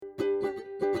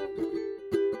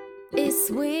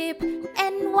Sweep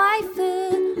and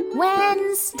Waifu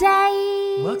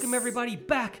Wednesday. Welcome everybody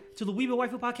back to the Weeb and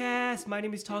Waifu podcast. My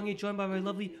name is Tongi, joined by my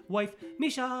lovely wife,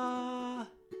 Misha.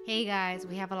 Hey guys,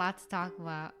 we have a lot to talk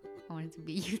about. I wanted to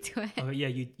beat you to it. Oh yeah,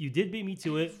 you did beat me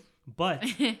to it, but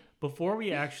before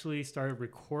we actually started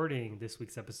recording this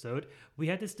week's episode, we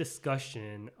had this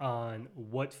discussion on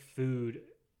what food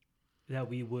that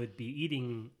we would be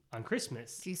eating on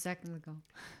Christmas. A few seconds ago.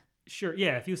 Sure,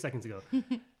 yeah, a few seconds ago.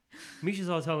 Misha's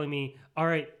all telling me, all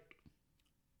right,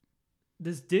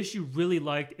 this dish you really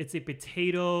liked, it's a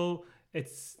potato,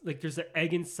 it's like there's an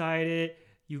egg inside it,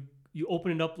 you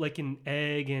open it up like an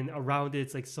egg and around it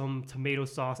it's like some tomato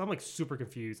sauce. I'm like super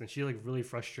confused and she's like really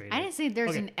frustrated. I didn't say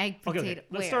there's an egg potato. Okay.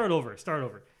 Let's start over.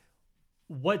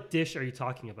 What dish are you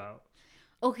talking about?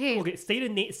 Okay,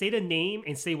 say the name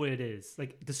and say what it is.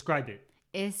 Like describe it.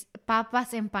 It's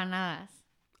papas empanadas.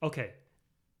 Okay.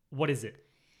 What is it?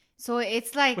 So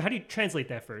it's like... Wait, how do you translate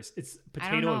that first? It's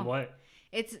potato and what?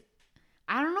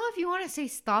 I don't know if you want to say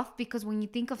stuffed, because when you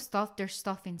think of stuffed, there's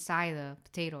stuff inside the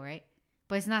potato, right?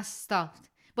 But it's not stuffed.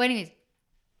 But anyways,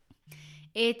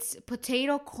 it's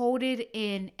potato coated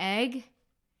in egg,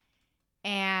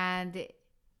 and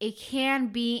it can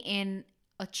be in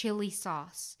a chili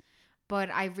sauce.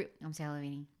 But I'm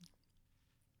salivating.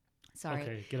 Sorry.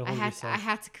 Okay, get a hold of yourself. I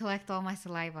had to collect all my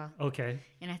saliva. Okay.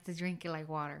 And I have to drink it like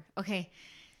water. Okay.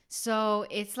 So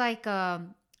it's like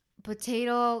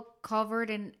potato covered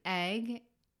in egg,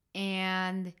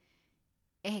 and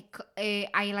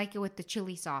I like it with the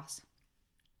chili sauce.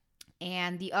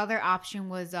 And the other option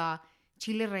was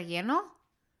chile relleno,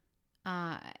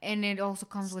 and it also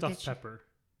comes with stuffed pepper.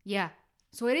 Yeah,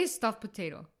 so it is stuffed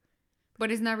potato,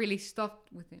 but it's not really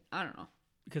stuffed with it. I don't know.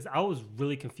 Because I was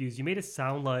really confused. You made it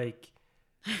sound like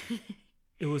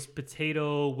it was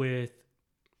potato with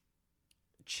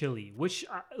chili, which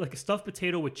like a stuffed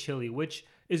potato with chili, which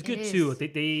is good too.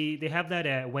 They have that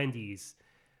at Wendy's.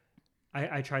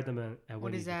 I tried them at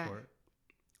Wendy's before.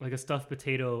 Like a stuffed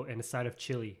potato and a side of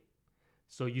chili.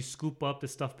 So you scoop up the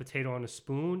stuffed potato on a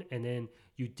spoon and then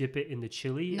you dip it in the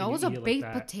chili. No, it was a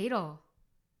baked potato.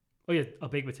 Oh yeah, a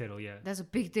baked potato, yeah. That's a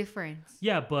big difference.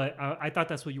 Yeah, but I thought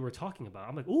that's what you were talking about.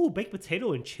 I'm like, ooh, baked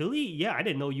potato and chili? Yeah, I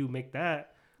didn't know you make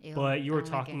that. Ew, but you were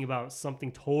talking about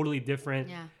something totally different.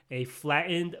 Yeah. A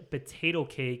flattened potato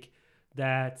cake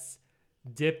that's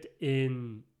dipped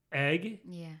in egg.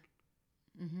 Yeah.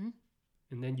 Mm-hmm.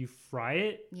 And then you fry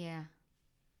it. Yeah.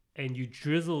 And you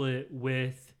drizzle it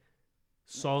with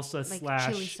salsa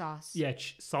like chili sauce. Yeah,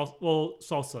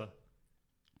 salsa.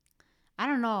 I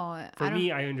don't know. For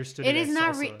me, I understood it as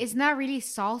salsa. It's not really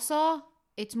salsa.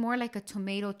 It's more like a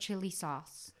tomato chili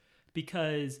sauce.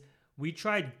 Because we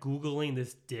tried Googling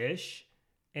this dish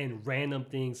and random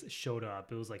things showed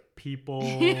up. It was like people,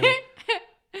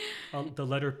 the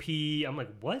letter P. I'm like,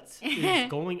 what is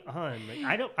going on? Like,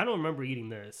 I don't remember eating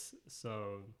this.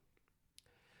 So,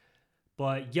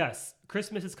 but yes,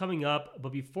 Christmas is coming up.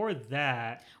 But before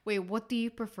that, wait, what do you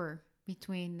prefer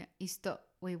between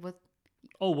what?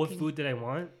 Oh, what food did I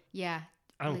want? Yeah,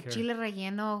 I don't care. Chile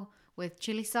relleno with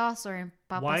chili sauce or in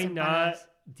papas Why empanadas? not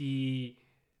the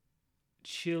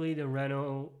chili de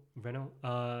reno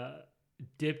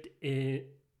dipped in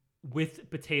with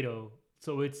potato?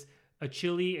 So it's a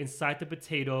chili inside the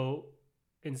potato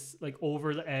and like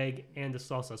over the egg and the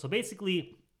salsa. So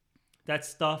basically that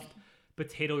stuffed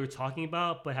potato you're talking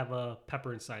about, but have a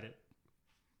pepper inside it.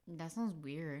 That sounds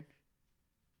weird.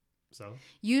 So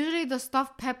usually the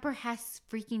stuffed pepper has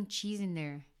freaking cheese in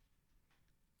there.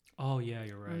 Oh yeah,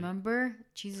 you're right. Remember?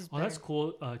 Cheese is better. That's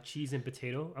cool. Cheese and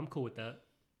potato. I'm cool with that.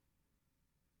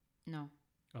 No.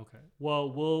 Okay.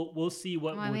 Well, we'll see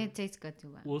what. I mean, it tastes good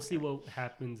too. We'll see what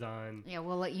happens on. Yeah,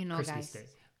 we'll let you know, Christmas guys. Day.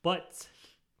 But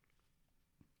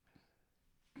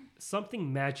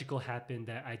something magical happened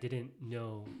that I didn't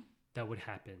know that would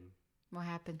happen. What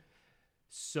happened?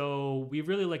 So we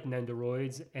really like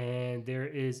Nendoroids, and there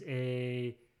is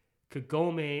a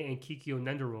Kagome and Kikyo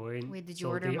Nendoroid. Wait, did you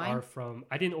order mine? Are from.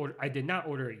 I did not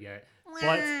order it yet,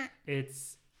 but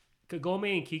it's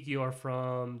Kagome and Kikyo are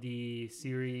from the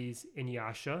series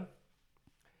Inuyasha.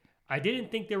 I didn't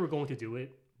think they were going to do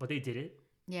it, but they did it.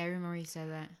 Yeah, I remember you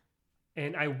said that.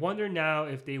 And I wonder now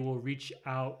if they will reach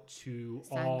out to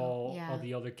all of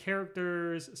the other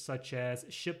characters, such as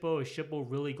Shippo. Is Shippo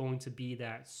really going to be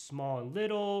that small and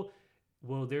little?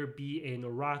 Will there be a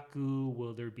Noraku?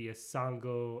 Will there be a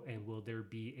Sango? And will there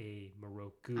be a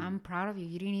Moroku? I'm proud of you.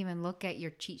 You didn't even look at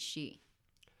your cheat sheet.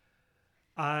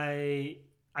 I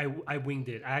winged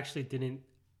it. I actually didn't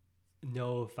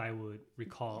know if I would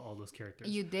recall all those characters.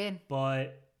 You did.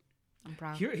 But I'm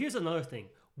proud. Here's another thing.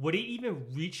 would it even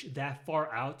reach that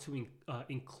far out to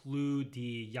include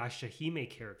the Yashahime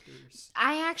characters?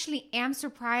 I actually am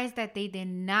surprised that they did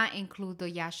not include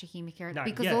the Yashahime characters Not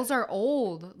because yet. those are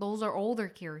old. Those are older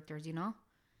characters, you know?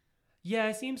 Yeah,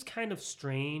 it seems kind of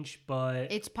strange,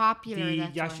 but It's popular. the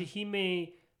That's why.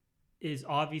 Yashahime is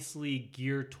obviously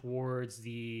geared towards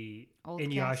the Old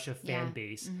Inuyasha cast, fan yeah.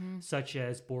 base, Mhm. such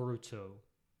as Boruto.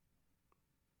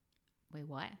 Wait,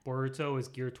 what? Boruto is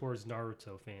geared towards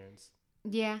Naruto fans,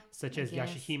 Yeah. such I as guess.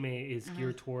 Yashahime is Uh-huh.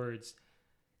 geared towards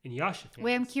Inuyasha fans.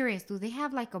 Wait, I'm curious. Do they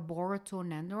have like a Boruto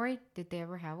Nendoroid? Did they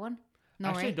ever have one? No,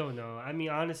 Actually, I right? don't know. I mean,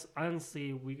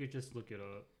 honestly, we could just look it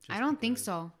up. I don't think because-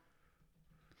 so.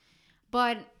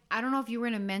 But I don't know if you were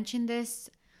gonna mention this.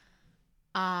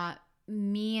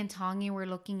 Me and Tongi were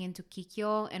looking into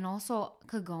Kikyo and also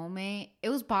Kagome. It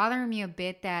was bothering me a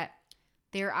bit that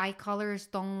their eye colors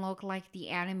don't look like the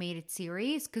animated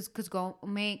series because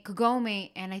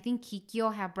Kagome and I think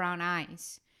Kikyo have brown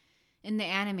eyes in the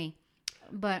anime.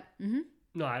 But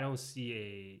No, I don't see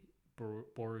a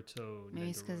Boruto. maybe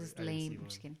it's because it's Nendoroid. I didn't see lame. I'm one.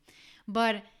 just kidding.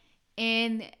 But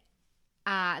in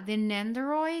the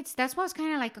Nendoroids, that's why I was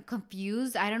kind of like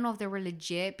confused. I don't know if they were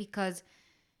legit because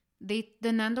the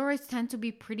Nendoroids tend to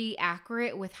be pretty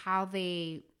accurate with how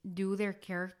they do their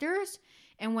characters.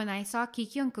 And when I saw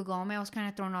Kikyo and Kagome, I was kind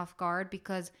of thrown off guard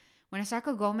because when I saw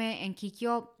Kagome and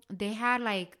Kikyo, they had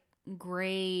like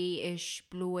grayish,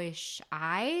 bluish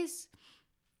eyes.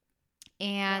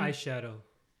 And Eyeshadow.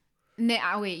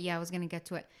 wait, yeah, I was gonna get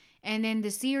to it. And then the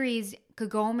series,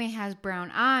 Kagome has brown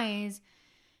eyes,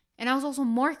 and I was also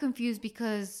more confused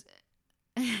because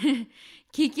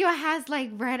Kikyo has like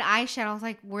red eyeshadow. I was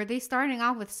like, were they starting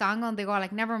off with Sango? And they go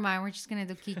like, never mind, we're just gonna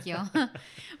do Kikyo.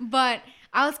 But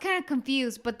I was kind of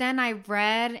confused. But then I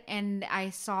read and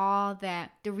I saw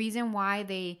that the reason why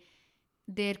they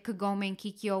did Kagome and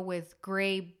Kikyo with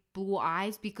gray blue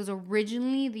eyes because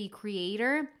originally the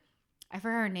creator, I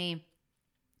forgot her name.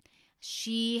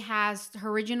 Her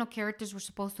original characters were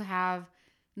supposed to have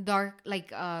dark,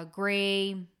 like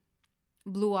gray,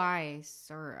 blue eyes,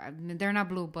 or I mean, they're not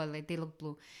blue, but like they look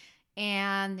blue.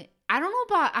 And I don't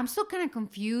know about. I'm still kind of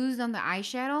confused on the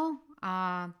eyeshadow.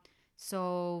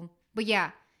 But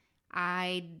yeah,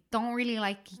 I don't really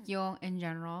like Kikyo in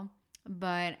general,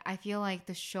 but I feel like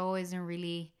the show isn't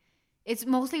really. It's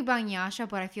mostly about Inuyasha,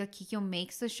 but I feel Kikyo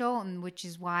makes the show, and which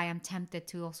is why I'm tempted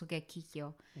to also get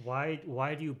Kikyo.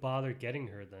 Why do you bother getting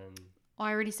her then? Oh,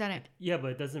 I already said it. Yeah,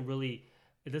 but it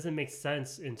doesn't make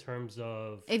sense in terms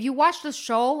of If you watch the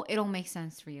show, it'll make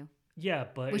sense for you. yeah,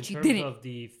 but Which in you terms didn't. of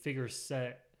the figure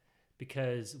set,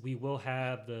 because we will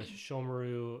have the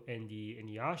Shomaru and the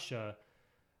Inuyasha,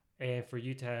 and for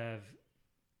you to have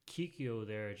Kikyo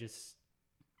there, just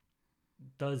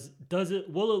will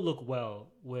it look well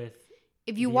with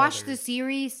If you the watch the others?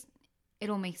 series,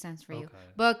 it'll make sense for you. Okay.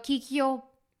 But Kikyo,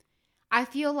 I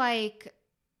feel like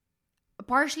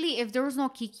partially if there was no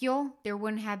Kikyo, there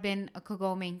wouldn't have been a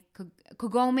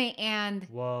Kagome and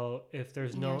Well, if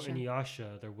there's no Inuyasha.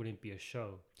 Inuyasha, there wouldn't be a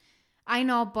show. I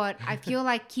know, but I feel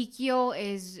like Kikyo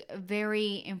is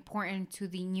very important to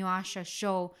the Inuyasha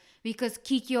show because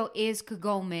Kikyo is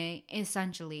Kagome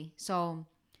essentially. So,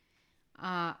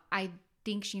 I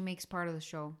think she makes part of the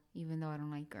show, even though I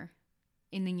don't like her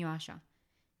in the Inuyasha.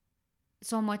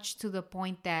 So much to the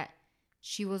point that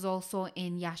she was also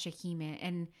in Yashahime,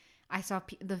 and I saw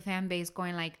the fan base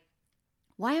going like,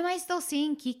 "Why am I still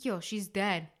seeing Kikyo? She's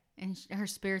dead, and her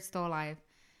spirit's still alive."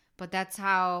 But that's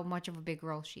how much of a big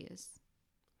role she is.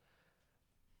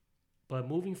 But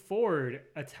moving forward,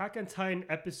 Attack on Titan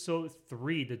episode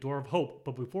 3, The Door of Hope.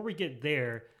 But before we get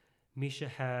there, Misha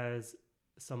has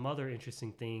some other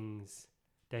interesting things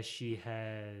that she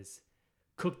has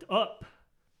cooked up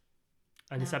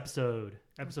on this episode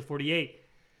 48.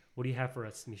 What do you have for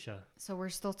us, Misha? So we're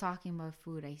still talking about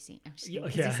food, I see. I'm just Yeah,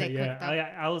 kidding, 'cause you said cooked up.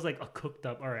 I was like, cooked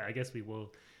up. All right, I guess we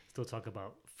will still talk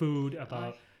about food,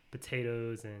 about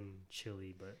potatoes and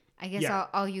chili. But I guess yeah.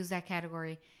 I'll use that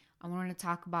category. I want to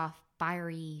talk about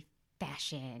fiery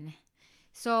fashion.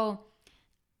 So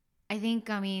I think,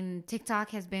 TikTok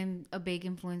has been a big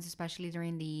influence, especially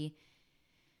during the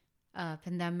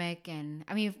pandemic. And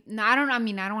I don't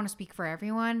want to speak for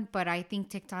everyone, but I think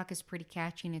TikTok is pretty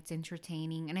catchy and it's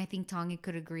entertaining. And I think Tongi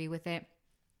could agree with it.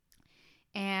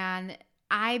 And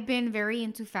I've been very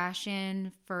into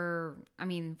fashion for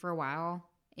a while,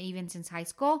 even since high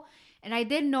school. And I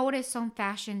did notice some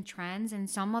fashion trends, and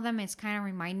some of them is kind of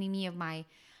reminding me of my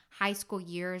high school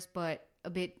years, but a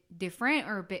bit different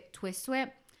or a bit twist to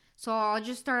it. So I'll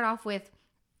just start off with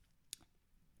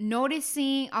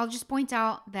noticing. I'll just point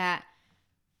out that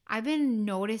I've been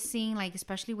noticing, like,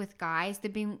 especially with guys,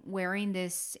 they've been wearing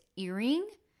this earring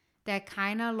that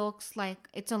kind of looks like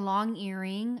it's a long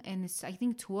earring, and it's I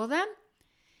think 2 of them,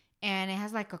 and it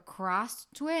has like a cross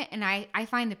to it, and I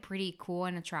find it pretty cool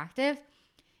and attractive.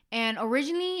 And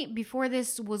originally, before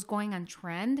this was going on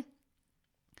trend,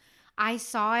 I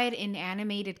saw it in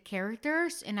animated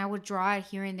characters, and I would draw it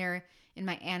here and there in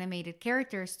my animated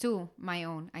characters too. My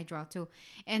own, I draw too.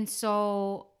 And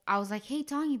so I was like, "Hey,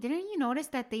 Tongi, didn't you notice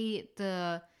that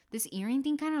this earring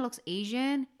thing kind of looks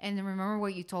Asian?" And then remember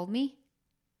what you told me?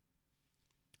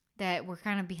 That we're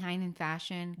kind of behind in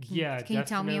fashion. Can you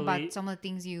tell me about some of the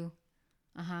things you?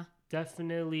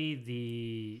 Definitely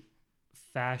the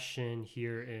fashion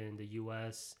here in the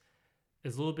U.S.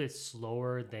 is a little bit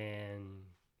slower than,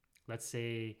 let's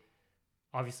say,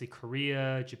 obviously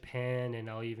Korea, Japan, and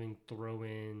I'll even throw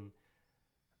in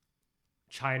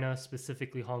China,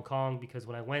 specifically Hong Kong, because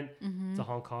when I went to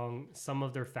Hong Kong, some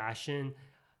of their fashion,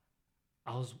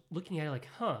 I was looking at it like,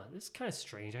 this is kind of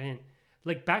strange. I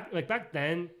didn't back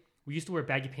then. We used to wear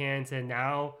baggy pants, and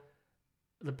now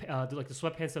the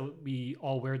sweatpants that we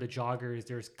all wear, the joggers,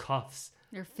 there's cuffs.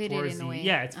 They're fitted in a way.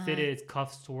 Yeah, it's fitted. It's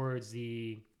cuffs towards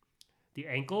the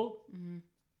ankle.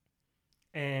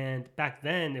 And back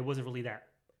then, it wasn't really that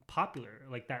popular,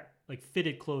 like that, like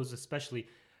fitted clothes especially.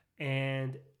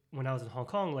 And when I was in Hong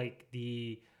Kong, like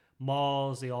the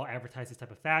malls, they all advertise this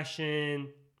type of fashion,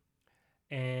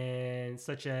 and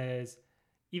such as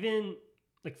even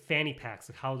like fanny packs,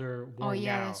 like how they're worn now. Oh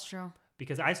yeah, that's true.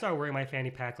 Because I started wearing my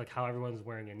fanny pack like how everyone's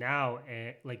wearing it now,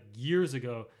 and like years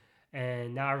ago,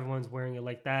 and now everyone's wearing it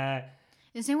like that.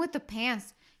 And same with the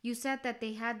pants. You said that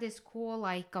they had this cool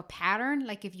like a pattern,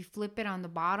 like if you flip it on the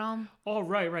bottom. Oh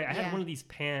right. I had one of these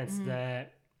pants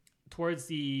that towards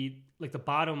the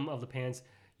bottom of the pants,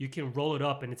 you can roll it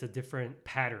up and it's a different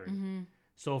pattern.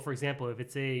 So for example, if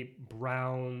it's a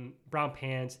brown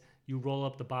pants, you roll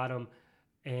up the bottom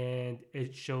and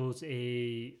it shows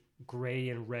a gray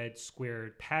and red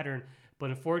squared pattern.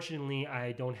 But unfortunately,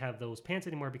 I don't have those pants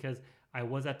anymore because I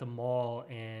was at the mall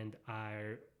and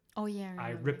I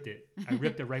ripped it. I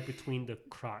ripped it right between the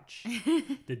crotch,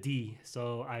 the D.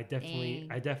 So I definitely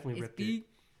ripped it.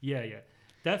 Yeah.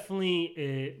 Definitely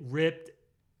it ripped.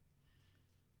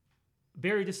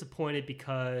 Very disappointed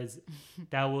because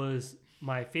that was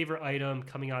my favorite item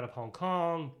coming out of Hong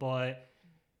Kong. But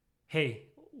hey,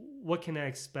 what can I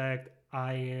expect?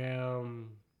 I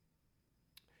am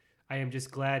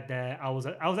just glad that I was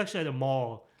actually at a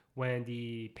mall when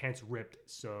the pants ripped.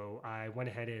 So I went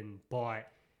ahead and bought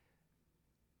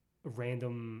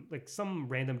some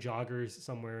random joggers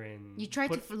somewhere in. You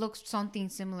tried to look something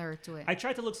similar to it. I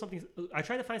tried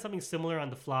to find something similar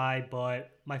on the fly, but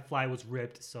my fly was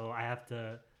ripped, so I have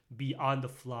to be on the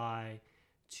fly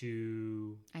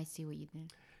to. I see what you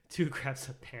did. To grab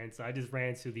some pants. So I just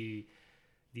ran to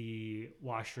the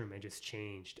washroom and just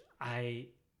changed. I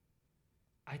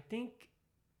think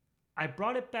I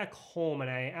brought it back home and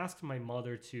I asked my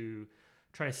mother to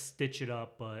try to stitch it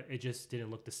up, but it just didn't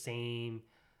look the same.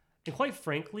 And quite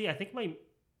frankly, I think my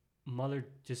mother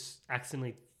just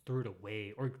accidentally threw it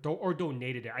away or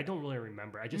donated it. I don't really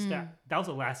remember. I just that was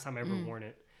the last time I ever worn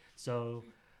it. So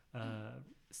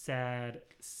sad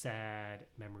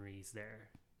memories there.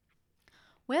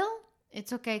 Well,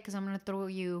 it's okay because I'm going to throw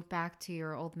you back to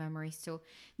your old memories too.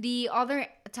 The other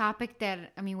topic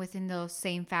that, within the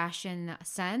same fashion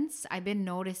sense, I've been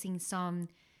noticing some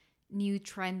new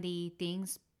trendy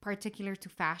things particular to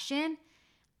fashion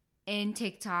in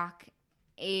TikTok.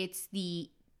 It's the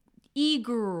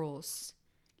e-girls.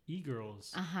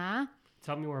 E-girls? Uh-huh.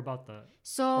 Tell me more about that.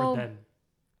 So, or them.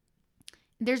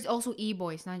 There's also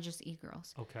e-boys, not just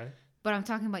e-girls. Okay. But I'm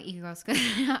talking about e-girls because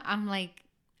I'm like,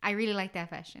 I really like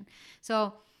that fashion.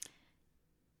 So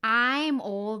I'm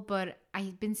old, but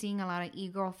I've been seeing a lot of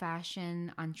e-girl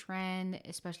fashion on trend,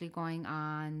 especially going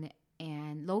on.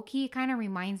 And low-key, it kind of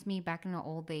reminds me back in the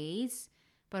old days,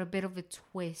 but a bit of a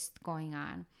twist going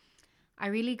on. I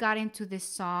really got into this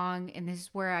song, and this is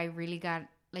where I really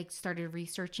started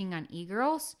researching on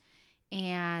e-girls.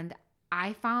 And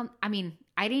I found,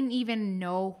 I didn't even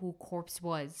know who Corpse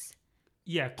was.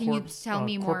 Yeah, Can you tell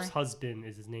me more? Corpse Husband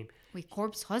is his name. Wait,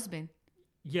 Corpse Husband?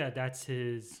 Yeah, that's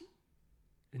his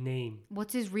name.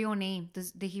 What's his real name?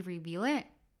 Did he reveal it?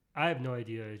 I have no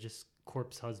idea. It's just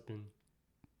Corpse Husband.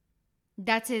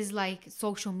 That's his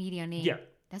social media name. Yeah.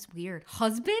 That's weird.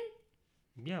 Husband?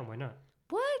 Yeah, why not?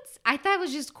 What? I thought it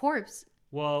was just Corpse.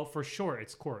 Well, for sure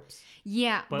it's Corpse.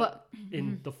 Yeah, but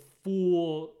in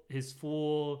his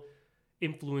full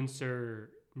influencer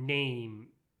name,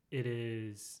 it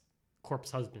is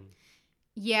Corpse Husband.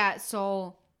 Yeah,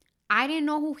 so I didn't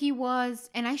know who he was,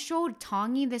 and I showed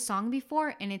Tongi the song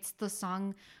before, and it's the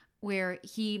song where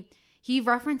he He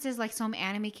references like some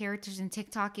anime characters in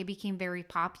TikTok. It became very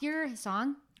popular. His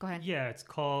song. Go ahead. Yeah, it's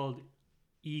called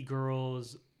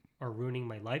 "E-Girls Are Ruining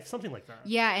My Life," something like that.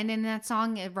 Yeah, and in that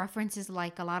song, it references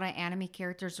like a lot of anime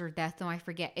characters or death. No, I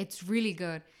forget. It's really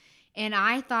good. And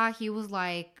I thought he was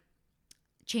like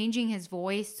changing his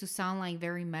voice to sound like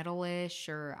very metalish,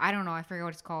 or I don't know. I forget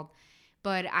what it's called.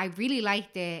 But I really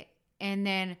liked it. And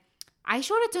then I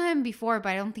showed it to him before, but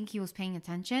I don't think he was paying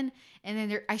attention. And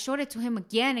then I showed it to him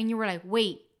again, and you were like,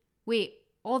 wait.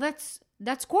 Oh, that's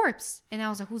Corpse. And I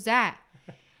was like, who's that?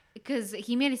 Because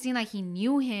he made it seem like he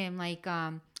knew him. Like,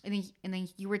 and then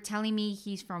you were telling me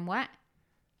he's from what?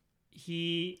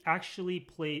 He actually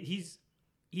played.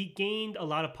 He gained a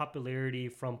lot of popularity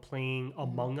from playing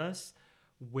Among Us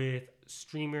with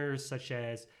streamers such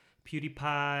as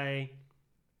PewDiePie,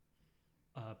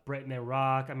 Bretman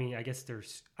Rock. I mean, I guess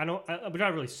there's we're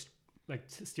not really like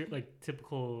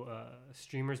typical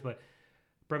streamers, but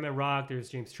Bretman Rock. There's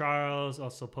James Charles,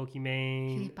 also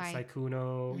Pokimane, PewDiePie.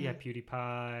 Sykkuno, yeah,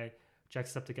 PewDiePie,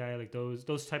 Jacksepticeye, like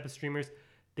those type of streamers.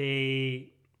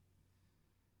 They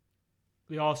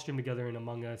all stream together in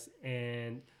Among Us,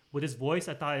 and with his voice,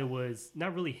 I thought it was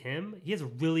not really him. He has a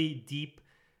really deep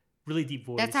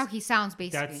voice. That's how he sounds,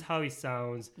 basically. That's how he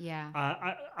sounds. Yeah.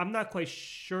 I'm not quite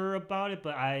sure about it,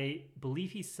 but I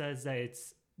believe he says that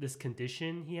it's this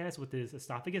condition he has with his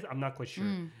esophagus. I'm not quite sure,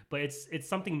 but it's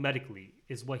something medically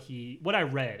is what I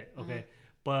read. Okay,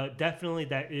 but definitely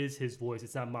that is his voice.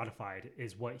 It's not modified,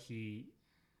 is what he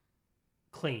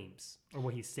claims or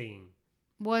what he's saying.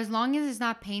 Well, as long as it's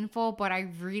not painful, but I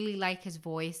really like his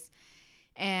voice.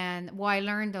 And well, I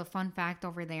learned a fun fact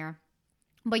over there.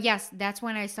 But yes, that's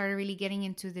when I started really getting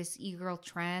into this e-girl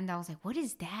trend. I was like, what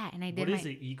is that? And I did. What is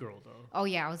an e-girl though? Oh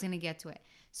yeah, I was gonna get to it.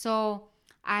 So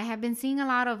I have been seeing a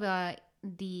lot of the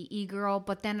e-girl,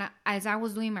 but then as I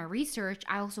was doing my research,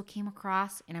 I also came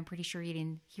across, and I'm pretty sure you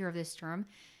didn't hear of this term,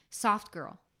 soft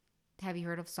girl. Have you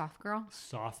heard of soft girl?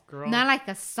 Soft girl? Not like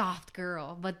a soft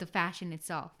girl, but the fashion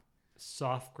itself.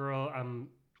 Soft girl?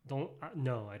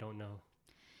 No, I don't know.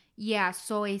 Yeah,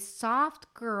 so a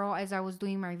soft girl, as I was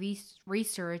doing my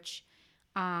research,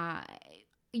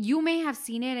 you may have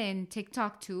seen it in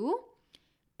TikTok too,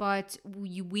 but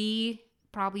we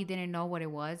probably didn't know what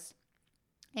it was.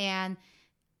 And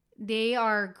they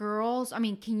are girls. I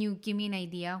mean, can you give me an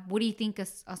idea? What do you think a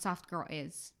soft girl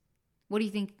is? What do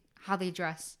you think how they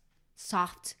dress?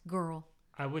 Soft girl.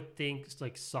 I would think it's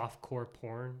like softcore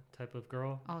porn type of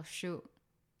girl. Oh, shoot.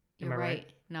 Am You're I right?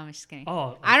 No, I'm just kidding.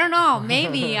 Oh, I don't know.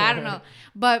 Maybe. I don't know.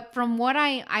 But from what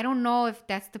I don't know if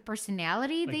that's the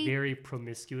personality. Like very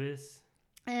promiscuous.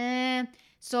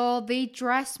 So they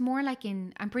dress more like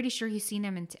I'm pretty sure you've seen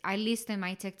them at least in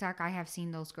my TikTok, I have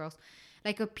seen those girls.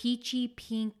 Like a peachy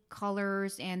pink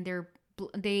colors, and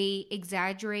they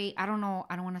exaggerate. I don't know.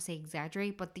 I don't want to say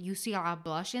exaggerate, but you see a lot of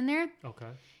blush in there. Okay.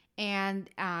 And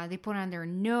they put on their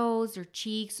nose, their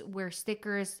cheeks, wear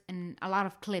stickers, and a lot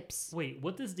of clips. Wait,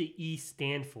 what does the E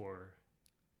stand for?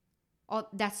 Oh,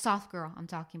 that's soft girl I'm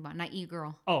talking about, not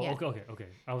e-girl. Oh, yeah. okay.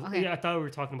 Okay. Yeah, I thought we were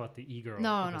talking about the e-girl.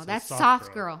 No, Okay, so that's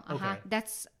soft girl. Okay.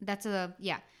 That's a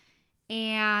yeah.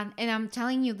 And I'm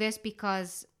telling you this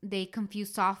because they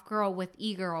confuse soft girl with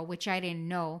e-girl, which I didn't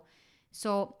know.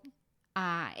 So,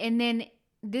 and then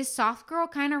this soft girl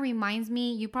kind of reminds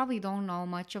me. You probably don't know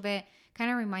much of it. Kind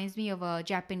of reminds me of a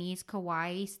Japanese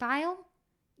kawaii style.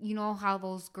 You know how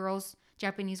those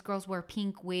Japanese girls wear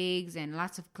pink wigs and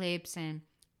lots of clips and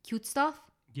cute stuff?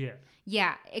 Yeah.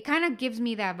 Yeah, it kind of gives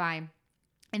me that vibe.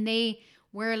 And they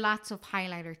wear lots of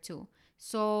highlighter too.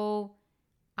 So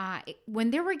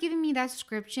when they were giving me that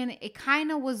description, it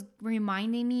kind of was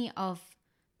reminding me of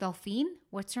Delphine.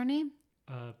 What's her name?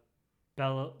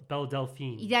 Belle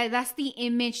Delphine. Yeah, that's the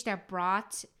image that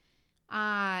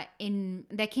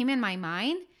came in my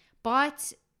mind.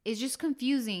 But it's just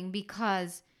confusing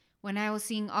because when I was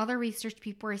seeing other research,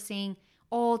 people were saying,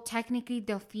 oh, technically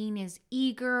Delphine is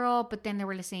e-girl, but then they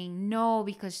were saying no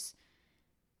because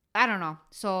I don't know.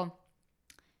 So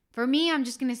for me, I'm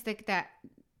just gonna stick that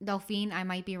Delphine. I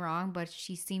might be wrong, but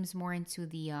she seems more into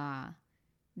the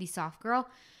soft girl.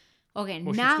 Okay,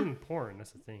 well, now she's doing porn.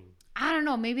 That's the thing. I don't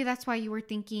know. Maybe that's why you were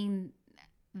thinking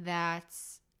that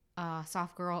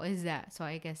soft girl is that. So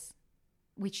I guess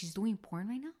wait, she's doing porn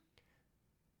right now.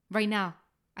 Right now.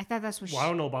 I thought that's what I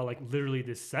don't know about like literally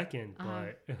this second,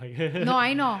 but no,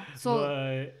 I know. So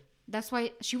but, that's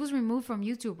why she was removed from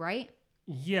YouTube, right?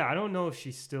 Yeah, I don't know if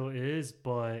she still is,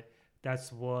 but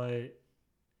that's what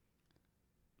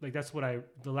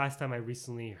the last time I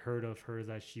recently heard of her,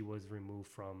 that she was removed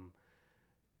from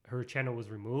her channel was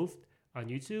removed on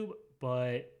YouTube,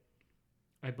 but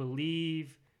I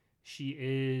believe she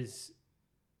is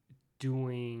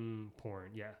doing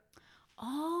porn. Yeah.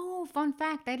 Oh, fun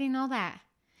fact. I didn't know that.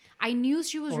 I knew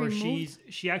she was Or removed.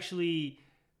 she actually,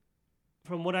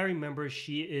 from what I remember,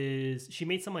 she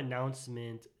made some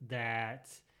announcement that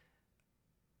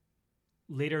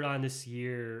later on this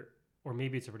year, or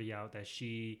maybe it's already out, that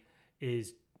she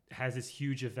has this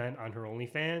huge event on her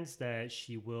OnlyFans that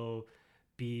she will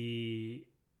be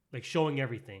like showing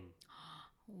everything.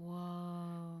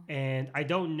 Whoa. And I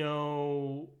don't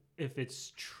know if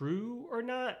it's true or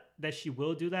not that she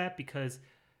will do that, because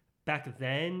back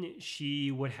then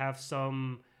she would have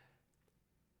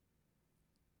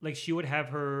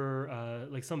her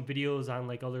like some videos on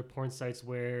like other porn sites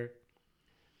where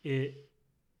it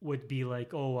would be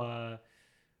like,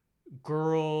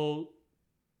 girl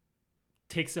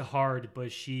takes it hard,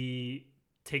 but she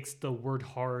takes the word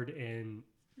hard and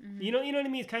you know what I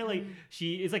mean? It's kind of like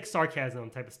she is like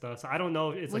sarcasm type of stuff. So I don't know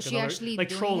if it's Was like she actually like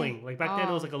doing trolling. it? Like back then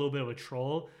it was Oh. like a little bit of a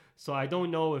troll. So I don't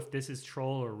know if this is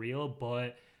troll or real,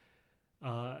 but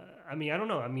I mean, I don't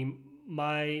know. I mean,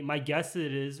 my guess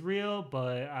it is real,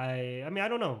 but I mean, I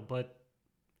don't know. But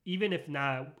even if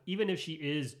not, even if she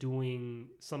is doing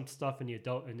some stuff in the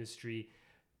adult industry,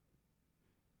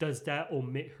 does that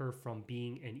omit her from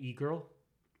being an e-girl?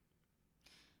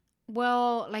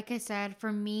 Well, like I said,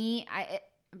 for me,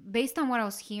 based on what I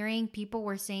was hearing, people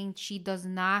were saying she does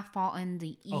not fall in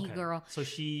the e-girl. So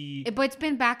she. But it's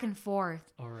been back and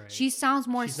forth. All right. She sounds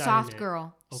more She's not soft in it.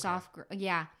 girl. Okay. Soft girl.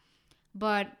 Yeah.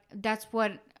 But that's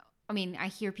what, I mean, I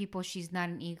hear people, she's not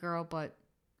an e-girl, but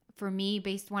for me,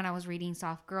 based when I was reading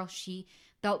soft girl,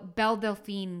 Belle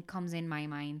Delphine comes in my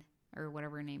mind, or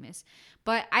whatever her name is.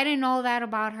 But I didn't know that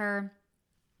about her.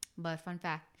 But fun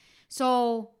fact.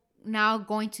 So now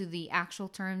going to the actual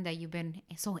term that you've been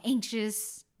so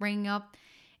anxious bringing up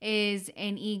is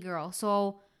an e-girl.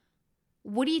 So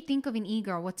what do you think of an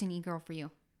e-girl? What's an e-girl for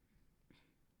you?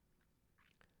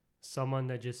 Someone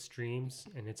that just streams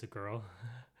and it's a girl.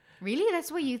 Really?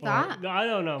 That's what you Or- thought? no, I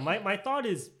don't know. My thought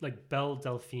is like Belle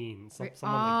Delphine, someone like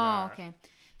that. Okay.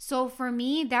 So for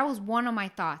me, that was one of my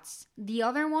thoughts. The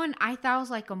other one, I thought was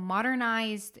like a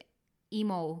modernized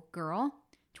emo girl,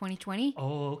 2020.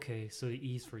 Oh, okay. So the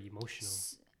E's for emotional.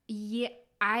 Yeah,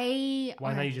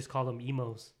 Why not you just call them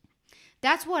emos?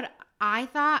 That's what I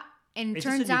thought, and It's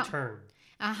turns just a new out, term.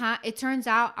 it turns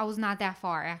out I was not that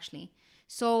far actually.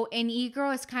 So an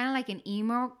e-girl is kind of like an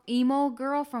emo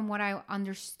girl from what I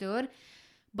understood,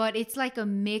 but it's like a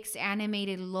mixed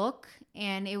animated look,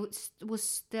 and it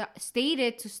was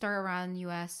stated to start around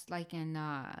US like in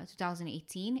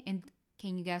 2018. And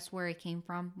can you guess where it came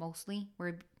from mostly? Where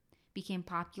it became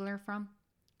popular from?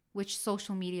 Which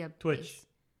social media? Twitch. base?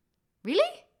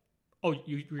 Really? Oh,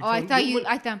 you. Oh, I thought you.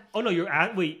 I thought. Oh no, you're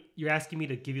asking me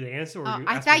to give you the answer, or Oh, you're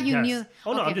I asking thought me you to knew. guess?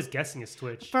 Oh no, Okay. I'm just guessing it's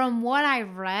Twitch. From what I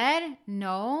read,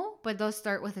 no, but those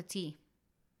start with a T.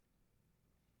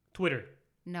 Twitter.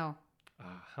 No,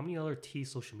 How many other T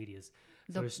social medias?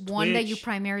 So the there's one that you Twitch,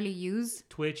 primarily use.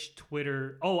 Twitch,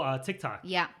 Twitter. TikTok.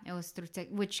 Yeah, it was through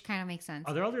which kind of makes sense.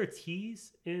 Are there other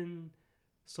T's in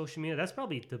social media? That's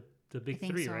probably the big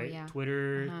think three, so, right? yeah.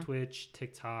 Twitter, Uh-huh. Twitch,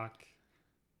 TikTok.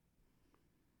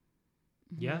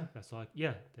 Mm-hmm. Yeah, that's all.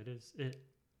 Yeah, that is it.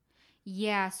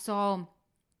 Yeah, so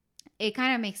it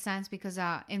kind of makes sense because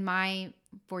in my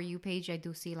For You page, I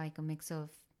do see like a mix of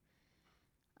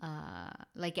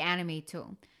like anime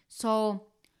too. So,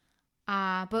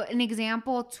 but an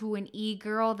example to an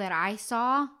e-girl that I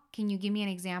saw, can you give me an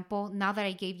example? Now that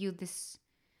I gave you this.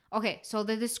 Okay, so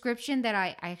the description that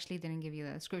I actually didn't give you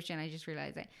the description. I just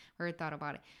realized I or thought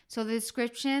about it. So the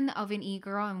description of an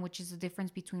e-girl, and which is the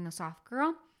difference between a soft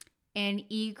girl. An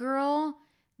e-girl,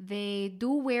 they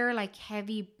do wear like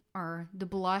heavy or the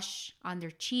blush on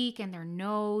their cheek and their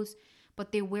nose,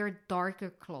 but they wear darker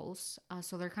clothes.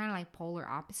 So they're kind of like polar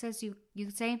opposites, you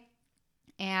could say.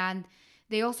 And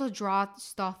they also draw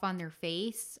stuff on their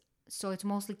face. So it's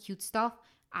mostly cute stuff.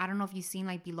 I don't know if you've seen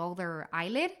like below their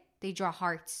eyelid, they draw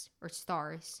hearts or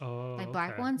stars. Oh, Like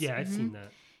black okay. ones? Yeah, I've Mhm. seen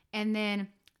that. And then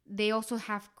they also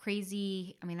have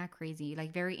not crazy,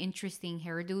 like very interesting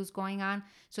hairdos going on.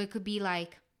 So it could be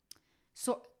like,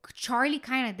 so Charlie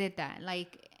kind of did that.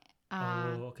 Like,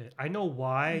 Okay. I know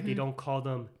why they Mhm. don't call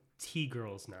them T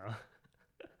girls now.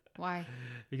 why?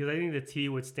 Because I think the T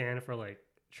would stand for like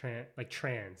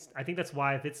trans. I think that's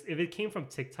why if it came from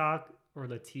TikTok or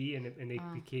the T and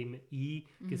it became E,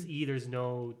 because E there's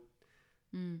no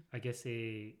I guess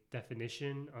a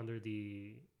definition under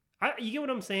the you get what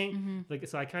I'm saying? Like,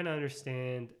 so I kind of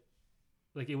understand.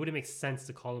 Like, it wouldn't make sense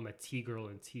to call them a T girl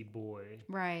and T boy,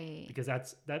 Right. because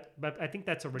but I think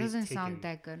that's already Doesn't taken. sound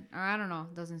that good. Or I don't know.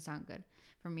 Doesn't sound good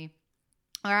for me.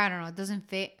 or I don't know, it doesn't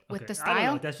fit with Okay, the I don't know.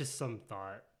 style. That's just some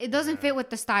thought. It doesn't Yeah. fit with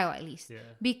the style, at least. Yeah.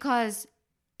 Because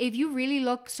if you really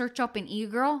search up an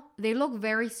e-girl, they look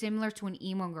very similar to an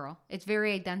emo girl. It's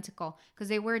very identical because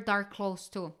they wear dark clothes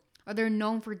too. Or they're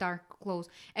known for dark clothes.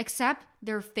 Except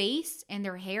their face and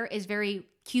their hair is very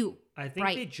cute. I think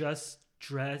Right. they just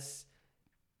dress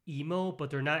emo, but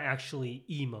they're not actually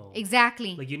emo.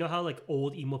 Exactly. Like, you know how like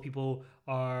old emo people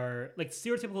are like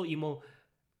stereotypical emo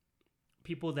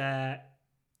people that,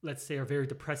 let's say, are very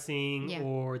depressing, Yeah.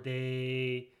 or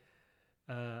they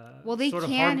Well, they sort of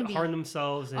can be. harm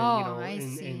themselves and Oh, you know I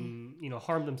and, see. and you know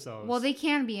harm themselves. Well, they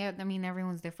can be. I mean,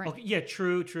 everyone's different. Okay, yeah,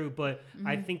 true, but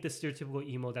I Mhm. think the stereotypical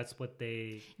emo, that's what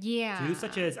they Yeah. do.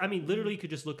 Such as, I mean, literally, you could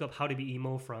just look up how to be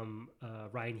emo from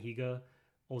Ryan Higa,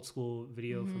 old school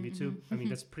video from Mhm, YouTube. mhm. I mean,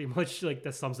 that's pretty much like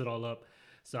that sums it all up.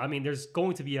 So I mean, there's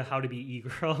going to be a how to be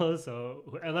e-girl.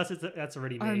 So unless that's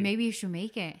already made, Or maybe you should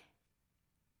make it.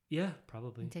 yeah,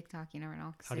 probably. On TikTok, you never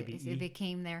know. 'Cause How to be if E. it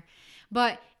came there.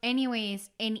 But anyways,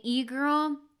 an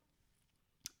e-girl,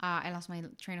 I lost my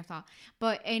train of thought.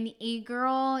 But an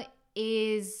e-girl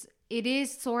is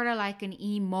sort of like an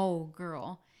emo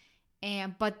girl.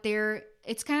 But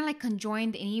it's kind of like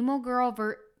conjoined an emo girl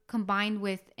combined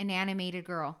with an animated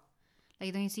girl.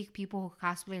 Like, don't you see people who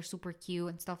cosplay are super cute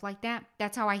and stuff like that?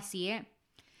 That's how I see it.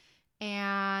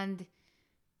 And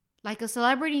like a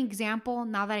celebrity example,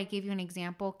 now that I gave you an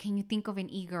example, can you think of an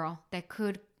e-girl that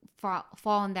could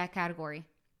fall in that category?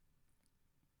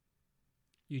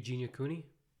 Eugenia Cooney.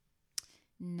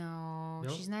 No, No?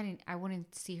 she's not. I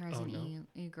wouldn't see her as Oh, an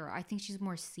no? e-girl. I think she's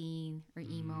more scene or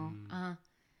emo. Mm.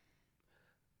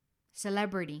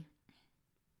 Celebrity.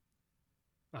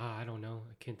 I don't know.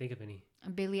 I can't think of any.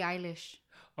 Billie Eilish.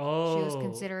 Oh,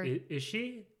 considered- Is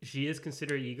she? She is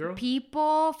considered e-girl.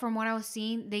 People, from what I was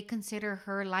seeing, they consider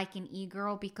her like an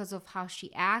e-girl because of how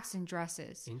she acts and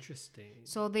dresses. Interesting.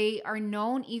 So they are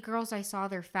known e-girls. I saw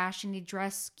their fashion. They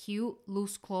dress cute,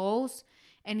 loose clothes.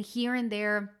 And here and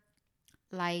there,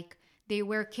 like, they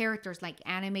wear characters like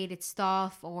animated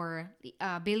stuff, or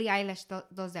Billie Eilish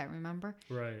does that, remember?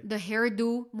 Right. The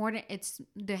hairdo, it's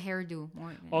the hairdo more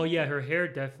than Oh yeah, her hair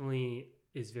definitely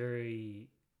is very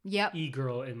Yep.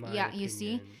 e-girl in my Yeah, opinion. you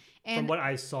see? From And what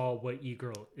I saw, what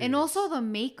e-girl is. and also the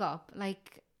makeup.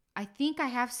 Like, I think I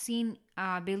have seen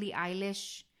Billie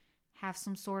Eilish have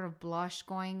some sort of blush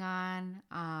going on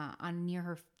near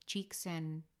her cheeks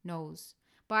and nose.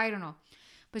 But I don't know.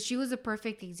 But she was a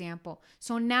perfect example.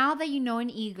 So now that you know an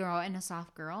e-girl and a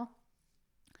soft girl,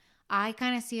 I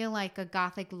kind of see it like a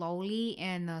gothic loli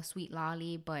and a sweet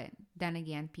lolly. But then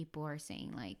again, people are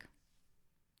saying like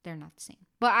they're not the same.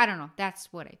 But I don't know.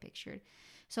 That's what I pictured.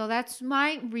 So that's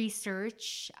my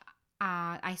research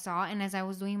I saw. And as I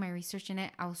was doing my research in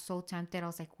it, I was so tempted. I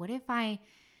was like, what if I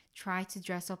try to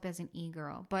dress up as an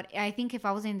e-girl? But I think if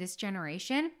I was in this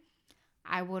generation,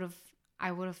 I would have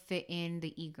fit in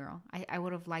the e-girl. I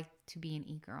would have liked to be an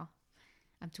e-girl.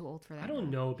 I'm too old for that. I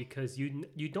don't know, because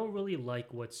you don't really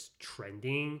like what's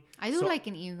trending. I do So- like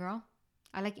an e-girl.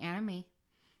 I like anime.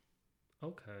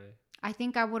 Okay. I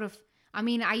think I would have. I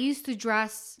mean, I used to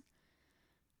dress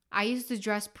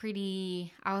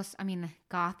pretty.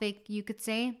 Gothic, you could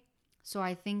say. So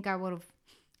I think I would have.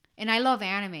 And I love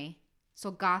anime.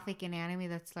 So gothic and anime,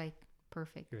 that's like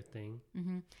perfect. Your thing.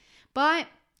 But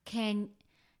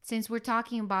since we're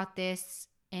talking about this,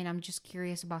 and I'm just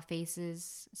curious about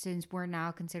faces, since we're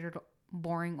now considered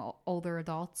boring older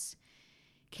adults,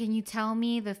 can you tell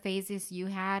me the phases you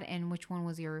had and which one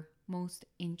was your most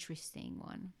interesting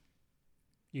one?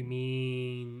 You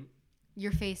mean?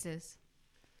 Your faces.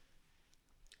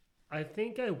 I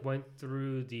think I went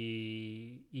through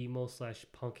the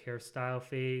emo/punk hairstyle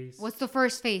phase. What's the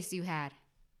first face you had?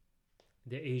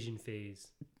 The Asian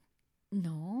phase?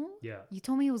 No. Yeah. You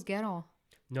told me it was ghetto.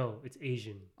 No, it's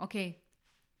Asian. Okay.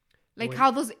 Like, When-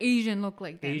 how does Asian look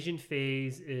like that? Asian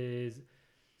phase is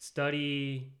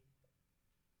study,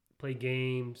 play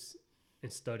games, and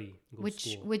study. Go to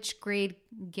school. Which grade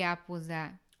gap was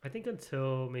that? I think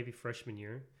until maybe freshman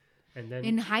year, and then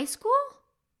In high school?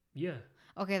 yeah.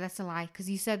 Okay, that's a lie. Because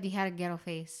you said you had a ghetto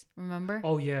face. Remember?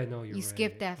 Oh yeah, no, you're You right.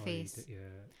 skipped that Oh, phase. yeah.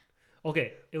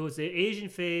 Okay, it was the Asian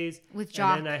phase, With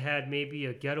Jock. and then I had maybe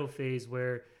a ghetto phase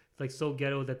where it's like so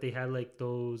ghetto that they had like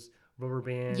those rubber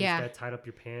bands Yeah. that tied up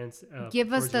your pants.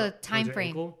 Give us towards the towards time your frame.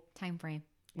 ankle. Time frame.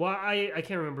 Well, I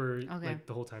can't remember Okay. like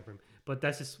the whole time frame, but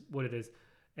that's just what it is.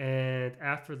 And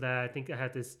after that, I think I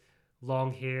had this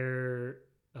long hair,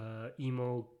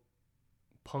 emo,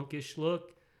 punkish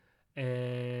look,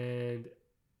 and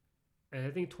I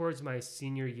think towards my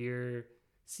senior year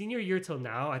till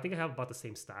now, I think I have about the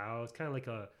same style. It's kind of like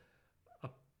a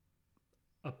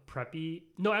preppy.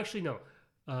 No, actually no.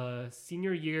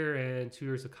 senior year and 2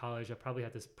 years of college, I probably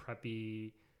had this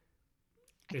preppy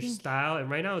I ish think- style, and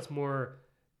right now it's more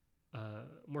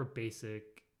basic.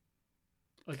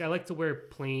 Like I like to wear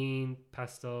plain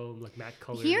pastel, like matte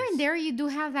colors. Here and there, you do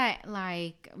have that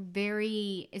like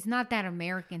very. It's not that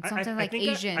American. Sometimes like think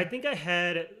Asian. I think I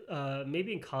had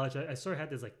maybe in college. I sort of had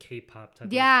this like K-pop type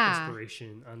Yeah. of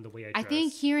inspiration on the way I dress. I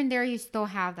think here and there you still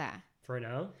have that. for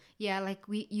now. Yeah, like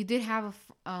you did have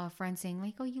a friend saying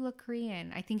like, "Oh, you look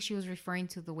Korean." I think she was referring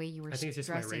to the way you were I think it's just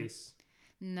dressing. my race.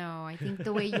 No, I think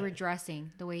the way you were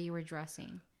dressing. The way you were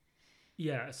dressing.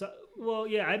 Yeah. So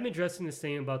yeah, I've been dressing the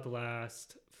same about the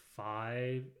last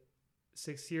 5-6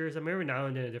 years. I mean, every now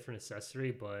and then a different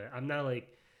accessory, but I'm not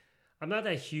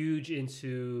that huge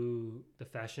into the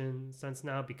fashion sense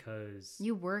now because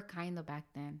You were kind of back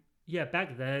then. yeah,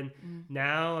 back then. Mm.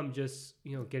 Now I'm just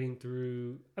getting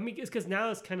through. I mean, it's because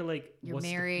now it's kind of like You're what's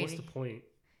married. the point?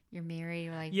 You're married,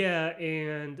 like Yeah,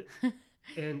 and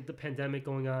the pandemic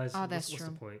going on. Oh, that's what's true.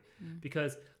 the point? Mm.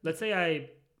 Because let's say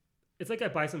it's like I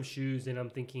buy some shoes and I'm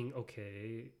thinking,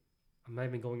 okay, I'm not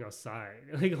even going outside.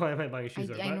 Like, why am I buying shoes?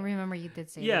 I remember you did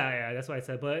say that. Yeah, that's what I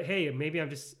said. But hey, maybe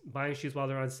I'm just buying shoes while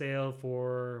they're on sale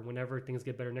for whenever things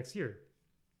get better next year.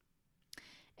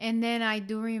 And then I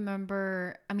do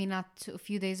remember, I mean, a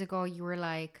few days ago, you were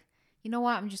like, you know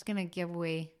what? I'm just going to give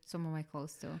away some of my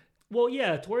clothes too. Well,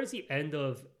 yeah, towards the end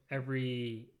of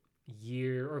every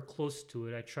year or close to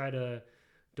it, I try to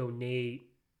donate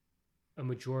a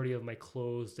majority of my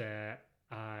clothes that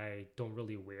I don't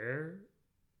really wear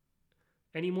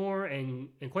anymore. And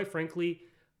quite frankly,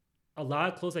 a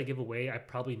lot of clothes I give away, I've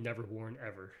probably never worn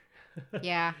ever.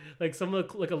 Yeah. Like a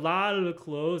lot of the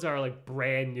clothes are like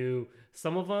brand new.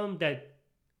 Some of them that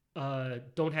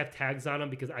don't have tags on them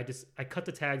because I cut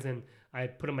the tags and I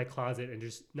put in my closet and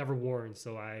just never worn.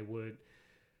 So I would,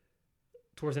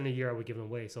 towards the end of the year, I would give them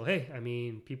away. So hey, I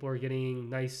mean, people are getting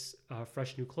nice,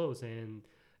 fresh new clothes, and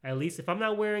at least if I'm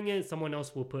not wearing it, someone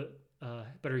else will put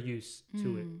better use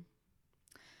to it.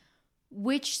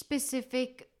 Which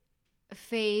specific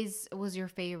phase was your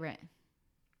favorite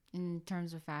in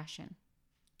terms of fashion?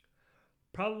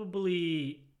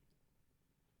 Probably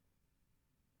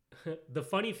the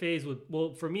funny phase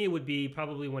for me, it would be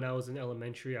probably when I was in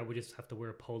elementary. I would just have to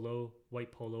wear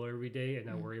white polo every day and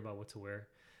not worry about what to wear.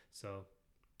 So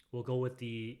we'll go with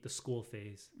the school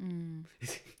phase. Ew.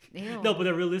 No, but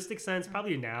the realistic sense,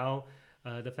 probably now,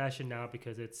 the fashion now,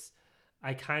 because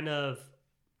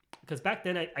because back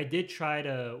then I did try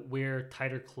to wear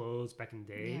tighter clothes back in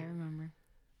the day. Yeah, I remember.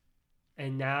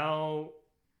 And now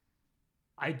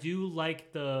I do like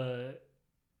wearing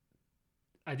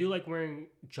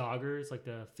joggers, like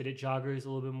the fitted joggers a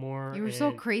little bit more. You were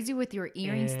so crazy with your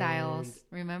earring styles,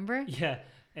 remember? Yeah.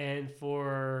 And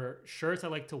for shirts, I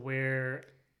like to wear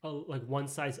like one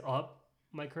size up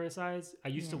my current size. I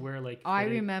used to wear like Oh, I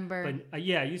fitted, remember. But I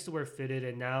used to wear fitted,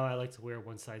 and now I like to wear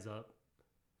one size up.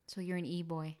 So you're an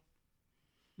e-boy.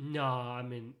 No,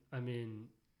 I'm in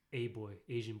A boy,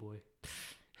 Asian boy.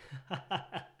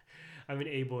 I'm an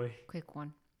A boy. Quick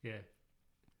one. Yeah.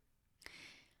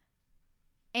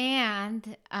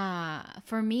 And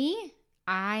for me,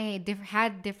 I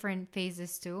had different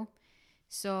phases too.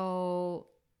 So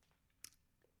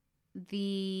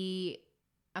I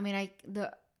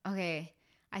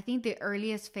think the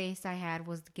earliest phase I had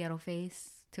was the ghetto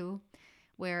phase too,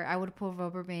 where I would put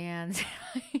rubber bands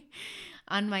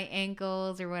on my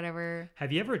ankles or whatever.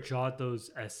 Have you ever jawed those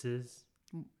S's?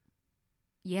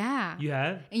 Yeah. You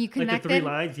have? And you Like connected. the 3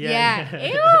 lines? Yeah. Yeah.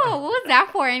 Ew. What was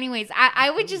that for? Anyways, I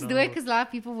would just do it because a lot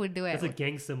of people would do it. That's a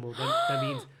gang symbol.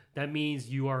 That means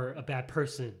you are a bad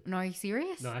person. No, are you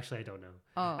serious? No, actually, I don't know.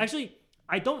 Oh. Actually,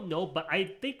 I don't know, but I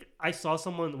think I saw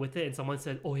someone with it and someone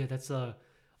said, oh yeah, that's a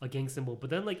gang symbol.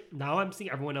 But then like now I'm seeing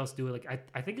everyone else do it. Like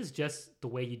I think it's just the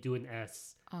way you do an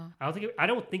S. Oh. I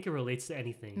don't think it relates to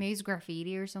anything. Maybe it's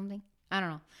graffiti or something. I don't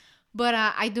know. But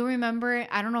I do remember,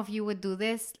 I don't know if you would do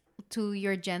this to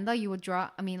your agenda. You would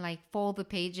fold the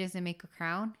pages and make a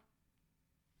crown.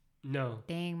 No.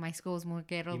 Dang, my school is more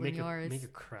ghetto than yours. Make a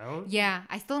crown? Yeah,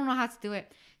 I still don't know how to do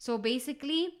it. So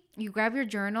basically, you grab your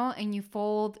journal and you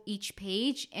fold each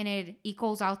page and it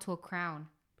equals out to a crown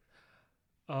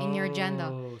in your agenda.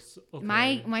 So,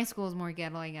 okay. My school is more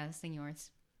ghetto, I guess, than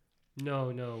yours. No,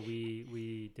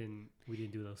 we didn't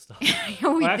do those stuff. We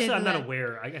Well, did actually, I'm not that.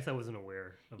 aware. I guess I wasn't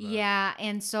aware of that. Yeah,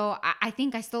 and so I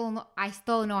think I still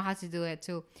know how to do it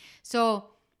too. So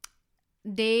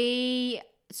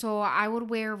I would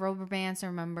wear rubber bands, I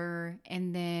remember,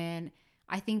 and then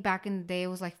I think back in the day it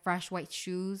was like fresh white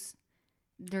shoes.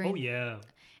 Oh yeah.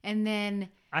 And then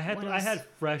I what had else?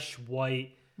 fresh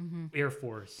white Air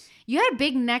Force. You had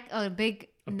a big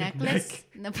A big necklace.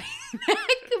 neck?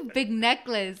 A big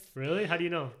necklace. Really? How do you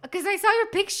know? Because I saw your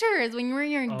pictures when you were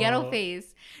in your ghetto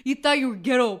phase. You thought you were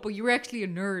ghetto, but you were actually a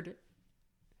nerd.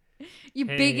 You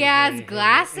big ass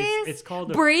glasses. It's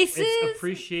called braces. It's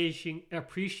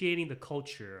appreciating the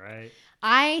culture, right?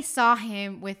 I saw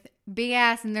him with big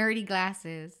ass nerdy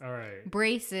glasses, All right.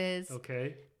 braces,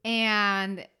 Okay.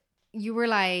 and you were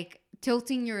like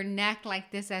tilting your neck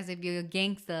like this as if you're a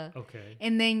gangster. Okay.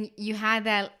 And then you had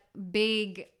that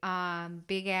big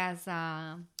ass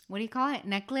what do you call it?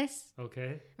 Necklace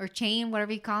Okay. or chain,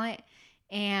 whatever you call it.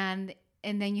 And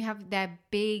then you have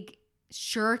that big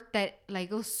shirt that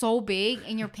like it was so big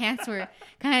and your pants were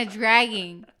kind of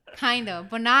dragging. Kind of,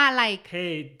 but not like.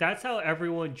 Hey, that's how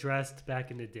everyone dressed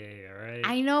back in the day, all right?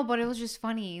 I know, but it was just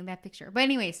funny in that picture. But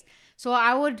anyways, so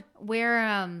I would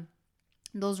wear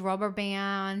those rubber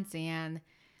bands, and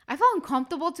I felt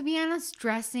uncomfortable, to be honest,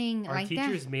 dressing Our like that.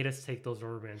 teachers made us take those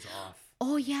rubber bands off.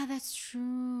 Oh yeah, that's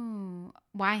true.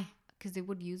 Why? Because they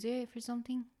would use it for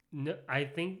something. No, I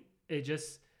think it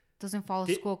just Doesn't follow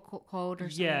school code or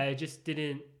something. yeah, it just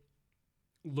didn't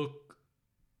look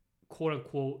quote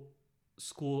unquote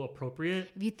school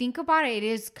appropriate. If you think about it, it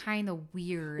is kind of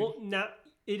weird. Well, now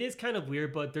it is kind of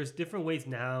weird, but there's different ways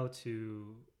now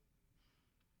to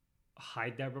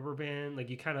hide that rubber band. Like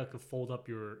you kind of could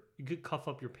you could cuff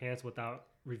up your pants without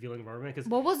revealing the rubber band. Because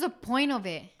what was the point of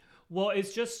it? well,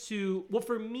 it's just well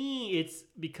for me, it's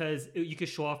because you could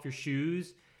show off your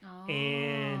shoes,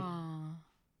 and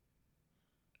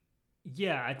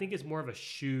yeah, I think it's more of a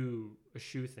shoe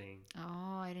thing.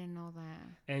 Oh, I didn't know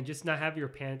that. And just not have your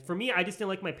pants. For me, I just didn't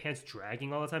like my pants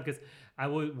dragging all the time because I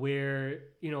would wear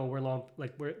long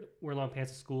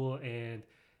pants to school and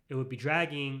it would be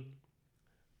dragging.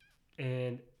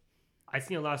 And I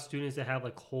seen a lot of students that have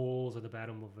like holes at the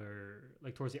bottom of their,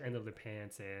 like towards the end of their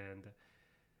pants, and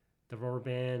the rubber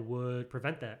band would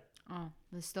prevent that. Oh,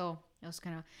 but still, it was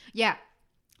kind of yeah.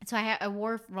 So I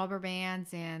wore rubber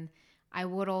bands, and I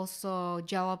would also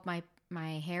gel up my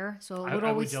hair. So it would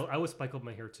I would spike up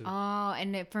my hair too. Oh,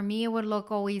 and for me, it would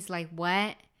look always like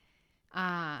wet.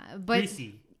 But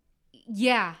greasy.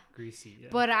 Yeah. Greasy. Yeah.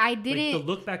 But I didn't. Like the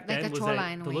look back then like was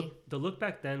that the look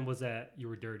back then was that you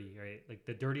were dirty, right? Like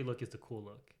the dirty look is the cool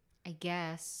look. I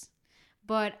guess,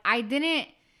 but I didn't.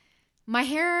 My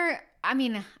hair. I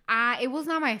mean, it was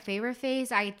not my favorite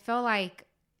phase. I felt like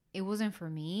it wasn't for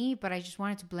me, but I just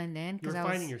wanted to blend in because I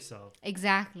was finding yourself.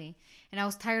 Exactly. And I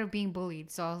was tired of being bullied,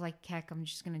 so I was like, heck, I'm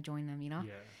just gonna join them, you know?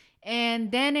 Yeah.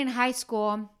 And then in high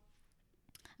school,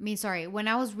 when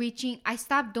I was I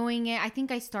stopped doing it. I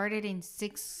think I started in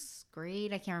 6th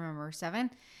grade. I can't remember,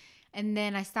 7th. And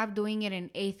then I stopped doing it in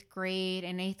 8th grade.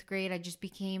 In 8th grade, I just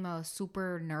became a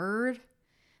super nerd.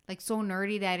 Like so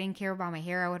nerdy that I didn't care about my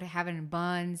hair. I would have it in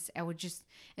buns.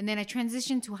 And then I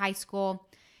transitioned to high school,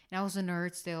 and I was a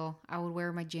nerd still. I would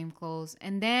wear my gym clothes.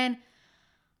 And then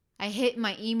I hit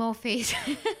my emo phase,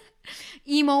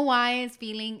 emo-wise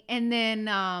feeling. And then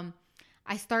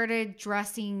I started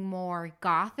dressing more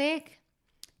gothic.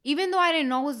 Even though I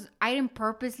didn't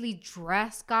purposely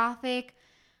dress gothic,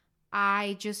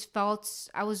 I just felt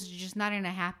I was just not in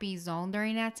a happy zone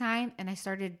during that time. And I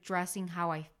started dressing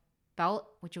how I felt,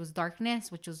 which was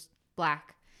darkness, which was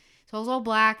black. So I was all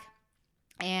black.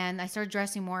 And I started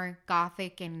dressing more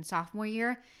gothic in sophomore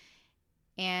year.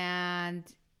 And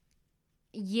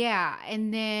yeah,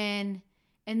 and then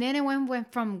it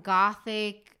went from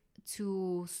gothic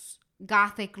to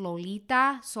gothic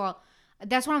Lolita. So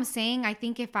that's what I'm saying. I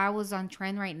think if I was on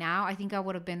trend right now, I think I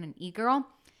would have been an e-girl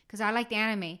because I liked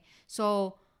anime.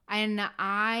 So and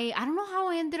I don't know how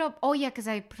I ended up. Oh yeah, because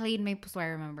I played Maple Story, I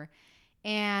remember.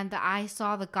 And I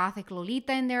saw the gothic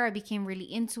Lolita in there. I became really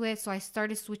into it. So I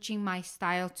started switching my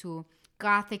style to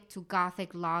gothic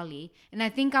lolly. And I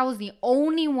think I was the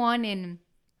only one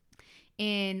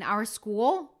in our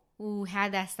school who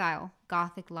had that style,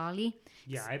 gothic lolly.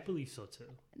 Yeah, I believe so too.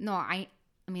 No, I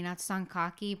mean, not to sound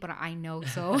cocky, but I know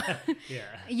so. Yeah.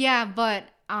 Yeah, but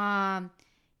and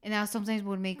I sometimes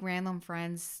would make random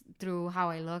friends through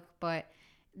how I look, but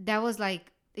that was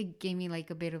like, it gave me like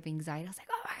a bit of anxiety. I was like,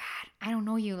 oh my God, I don't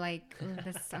know you. Like,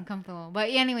 that's uncomfortable. But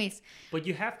anyways. But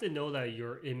you have to know that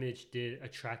your image did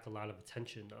attract a lot of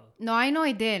attention though. No, I know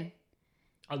it did.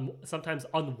 Sometimes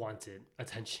unwanted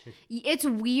attention. It's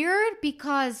weird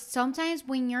because sometimes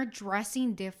when you're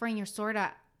dressing different, you're sort of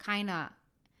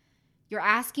you're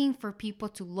asking for people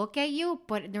to look at you,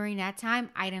 but during that time,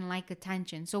 I didn't like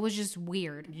attention. So it was just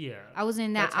weird. Yeah. I was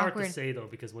in that That's awkward. hard to say though,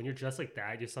 because when you're dressed like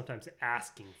that, you're sometimes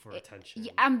asking for attention.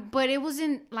 Yeah, but it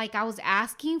wasn't like I was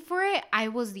asking for it. I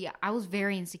was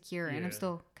very insecure, and I'm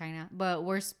still kind of, but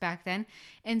worse back then.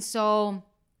 And so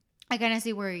I kind of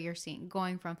see where you're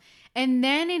going from. And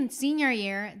then in senior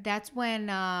year, that's when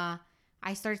I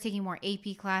started taking more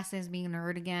AP classes, being a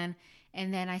nerd again.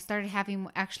 And then I started having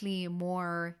actually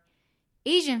more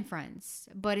Asian friends.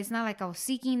 But it's not like I was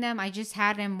seeking them. I just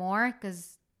had them more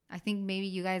because I think maybe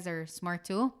you guys are smart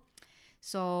too.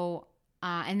 So,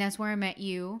 and that's where I met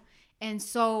you. And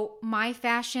so my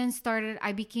fashion started,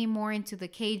 I became more into the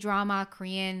K-drama,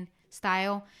 Korean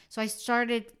style. So I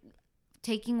started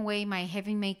taking away my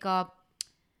heavy makeup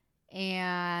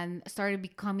and started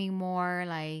becoming more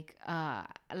like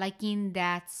liking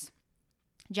that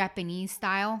Japanese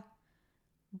style,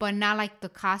 but not like the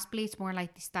cosplay. It's more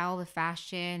like the style of the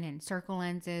fashion and circle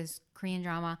lenses, Korean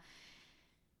drama.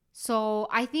 So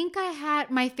I think I had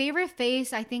my favorite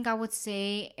face. I think I would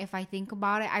say, if I think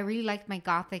about it, I really liked my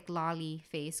gothic lolly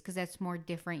face because that's more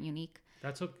different, unique.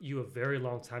 That took you a very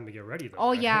long time to get ready, though. Oh,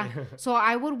 right? yeah. So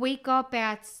I would wake up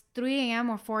at 3 a.m.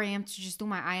 or 4 a.m. to just do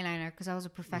my eyeliner because I was a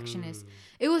perfectionist.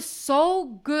 It was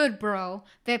so good, bro,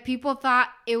 that people thought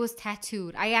it was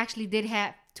tattooed. I actually did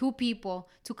have two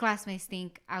classmates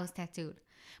think I was tattooed.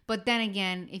 But then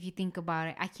again, if you think about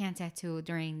it, I can't tattoo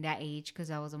during that age because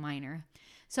I was a minor.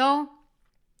 So,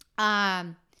 yeah,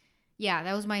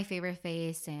 that was my favorite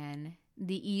face. And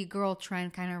the e-girl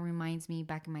trend kind of reminds me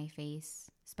back in my face,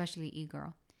 especially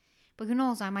e-girl. But who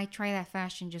knows? I might try that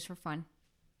fashion just for fun.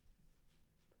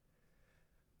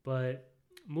 But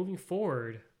moving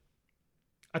forward,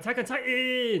 Attack on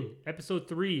Titan, episode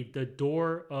 3, The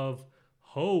Door of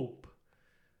Hope.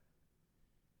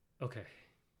 Okay.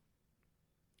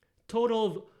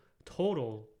 Total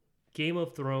Game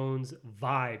of Thrones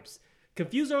vibes.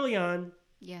 Confused early on.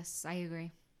 Yes, I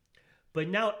agree. But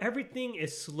now everything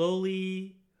is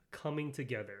slowly coming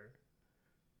together.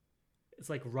 It's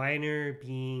like Reiner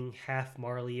being half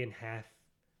Marley and half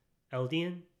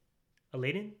Eldian.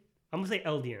 Eladian? I'm going to say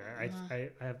Eldian.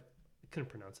 I couldn't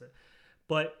pronounce it.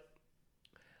 But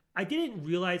I didn't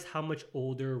realize how much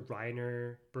older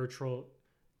Reiner, Bertolt,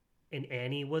 and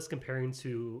Annie was comparing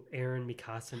to Eren,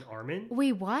 Mikasa, and Armin.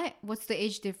 Wait, what? What's the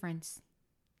age difference?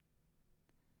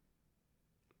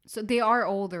 So they are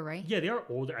older, right? Yeah, they are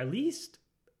older. At least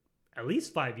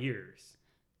 5 years.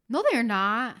 No, they're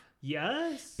not.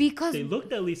 Yes. Because they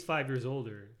looked at least 5 years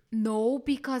older. No,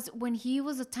 because when he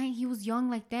was a tiny, he was young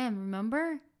like them,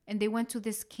 remember? And they went to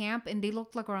this camp and they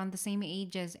looked like around the same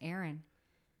age as Eren.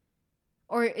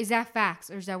 Or is that facts?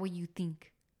 Or is that what you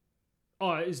think?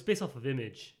 Oh, it's based off of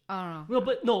image. I don't know. No,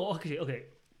 but no, okay.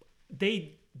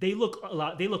 They look a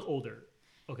lot. They look older.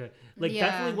 Okay, like Yeah,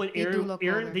 definitely when they do look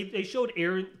Aaron, older. they showed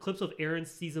Aaron clips of Aaron's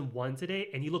season 1 today,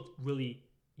 and he looked really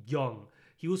young.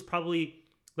 He was probably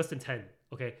less than 10.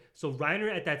 Okay, so Reiner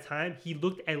at that time, he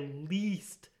looked at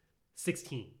least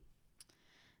 16.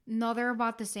 No, they're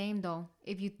about the same though.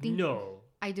 If you think, No.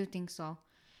 I do think so.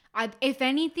 If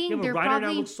anything, Yeah, but they're Reiner probably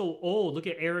now looks so old. Look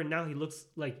at Aaron now; he looks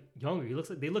like younger. He looks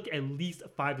like they look at least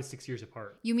 5 to 6 years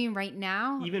apart. You mean right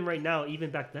now? Even right now,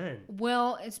 even back then.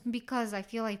 Well, it's because I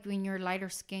feel like when you're lighter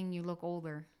skin, you look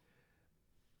older.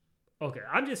 Okay,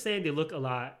 I'm just saying they look a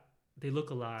lot. They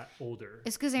look a lot older.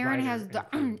 It's because Aaron has Reiner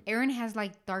and Eren. Aaron has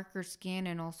like darker skin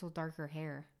and also darker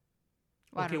hair.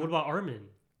 Well, I Okay, don't what know. about Armin?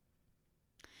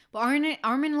 But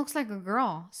Armin looks like a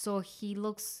girl, so he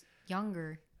looks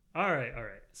younger, All right.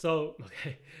 So,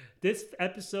 okay, this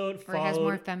episode or he has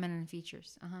more followed. feminine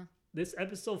features. This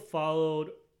episode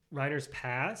followed Reiner's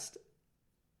past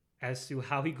as to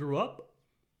how he grew up,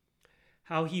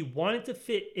 how he wanted to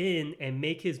fit in and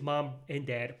make his mom and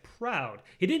dad proud.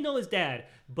 He didn't know his dad,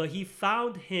 but he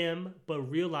found him, but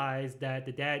realized that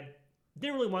the dad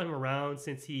didn't really want him around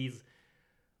since he's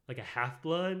like a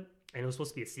half-blood and it was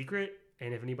supposed to be a secret.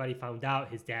 And if anybody found out,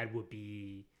 his dad would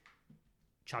be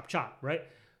chop, right?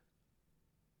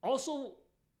 Also,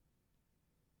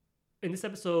 in this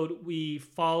episode, we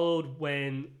followed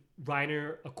when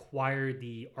Reiner acquired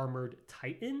the Armored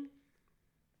Titan.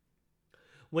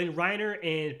 When Reiner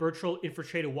and Bertolt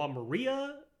infiltrated Wall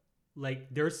Maria,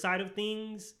 like their side of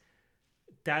things,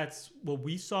 that's what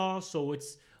we saw. So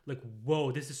it's like,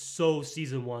 whoa, this is so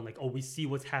season 1. Like, oh, we see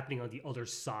what's happening on the other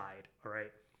side. All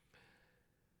right.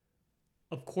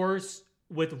 Of course,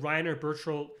 with Reiner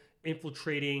Bertolt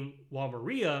infiltrating Wall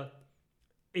Maria,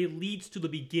 it leads to the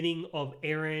beginning of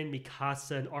Eren,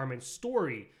 Mikasa, and Armin's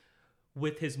story,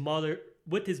 with his mother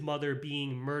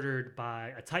being murdered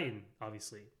by a Titan,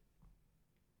 obviously.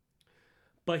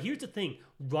 But here's the thing: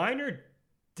 Reiner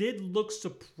did look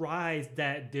surprised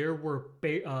that there were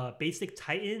basic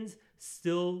Titans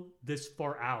still this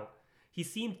far out. He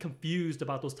seemed confused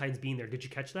about those Titans being there. Did you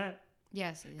catch that?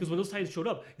 Yes. Because when those Titans showed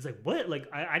up, he's like, what? Like,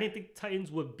 I didn't think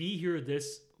Titans would be here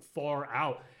this far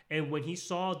out. And when he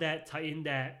saw that Titan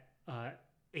that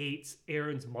ate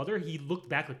Aaron's mother, he looked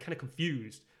back like kind of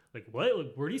confused. Like, what?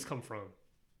 Like, where'd these come from?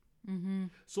 Mm-hmm.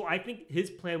 So I think his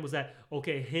plan was that,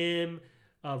 okay, him,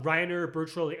 Reiner,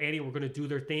 Bertrand, and Annie were going to do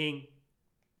their thing.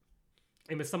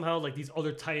 And then somehow, like, these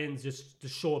other Titans just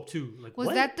show up too. Like, Was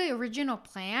what? that the original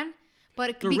plan?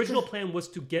 But The original plan was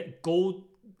to get gold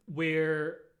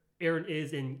where Eren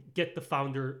is and get the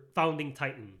founding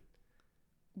Titan.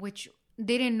 Which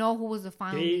they didn't know who was the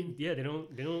founding. They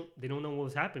don't know what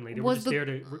was happening. Like, they were Was just there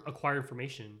to acquire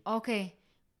information. Okay,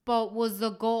 but was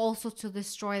the goal also to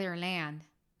destroy their land?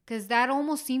 Because that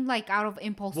almost seemed like out of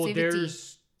impulsivity. Well,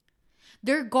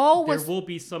 Their goal was there will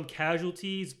be some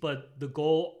casualties, but the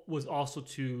goal was also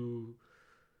to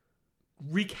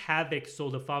wreak havoc so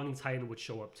the founding Titan would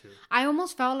show up too. I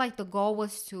almost felt like the goal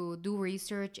was to do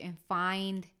research and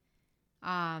find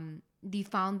the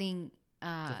founding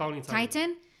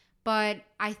Titan. But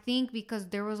I think because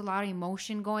there was a lot of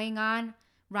emotion going on,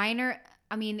 Reiner,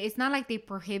 I mean, it's not like they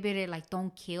prohibited, like,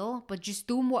 don't kill, but just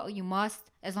do what you must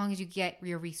as long as you get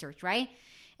your research, right?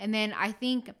 And then I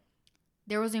think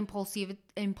there was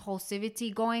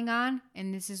impulsivity going on,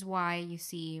 and this is why you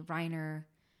see Reiner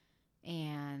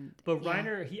and... But yeah.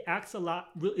 Reiner, he acts a lot...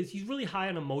 He's really high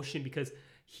on emotion because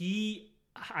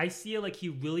I see it like he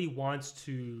really wants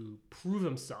to prove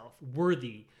himself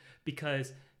worthy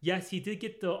because... Yes, he did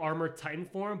get the armored Titan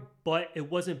form, but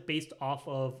it wasn't based off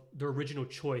of the original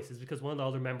choice. It's because one of the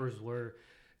other members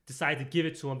decided to give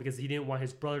it to him because he didn't want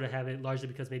his brother to have it, largely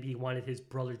because maybe he wanted his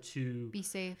brother to be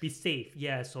safe.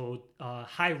 Yeah, so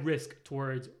high risk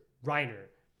towards Reiner.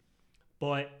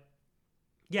 But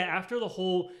yeah, after the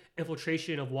whole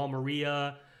infiltration of Wall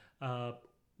Maria,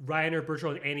 Reiner,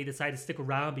 Bertrand, and Annie decided to stick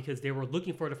around because they were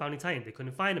looking for the founding Titan. They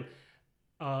couldn't find him.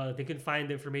 They couldn't find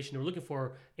the information they were looking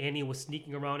for. Annie was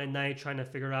sneaking around at night trying to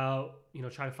figure out,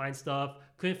 trying to find stuff.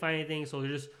 Couldn't find anything, so they're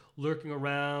just lurking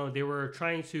around. They were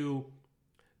trying to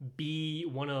be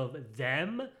one of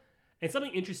them. And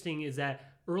something interesting is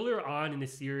that earlier on in the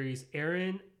series,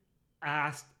 Eren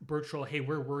asked Bertrand, hey,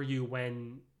 where were you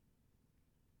when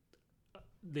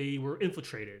they were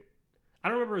infiltrated? I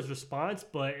don't remember his response,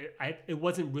 but it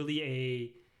wasn't really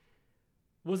a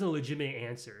legitimate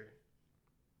answer.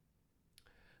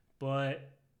 But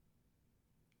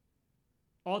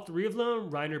all three of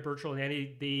them, Reiner, Bertrand, and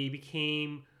Annie, they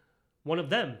became one of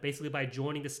them, basically by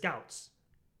joining the Scouts.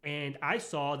 And I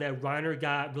saw that Reiner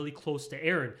got really close to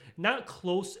Eren. Not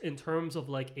close in terms of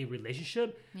like a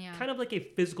relationship, kind of like a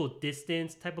physical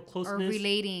distance type of closeness. Or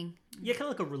relating. Yeah,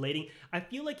 kind of like a relating. I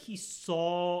feel like he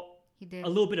saw did. A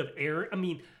little bit of Eren. I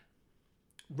mean,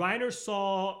 Reiner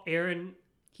saw Eren...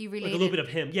 He related. Like a little bit of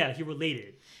him. Yeah, he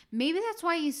related. Maybe that's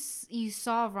why you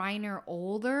saw Reiner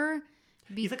older.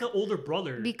 He's like an older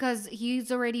brother. Because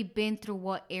he's already been through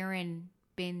what Eren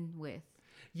been with.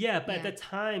 Yeah, but at the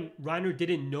time, Reiner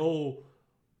didn't know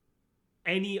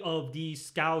any of these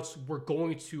scouts were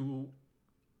going to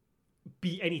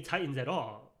be any Titans at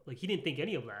all. Like, he didn't think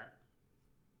any of that.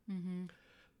 Mm-hmm.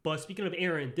 But speaking of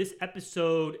Eren, this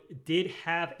episode did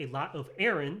have a lot of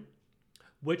Eren,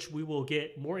 which we will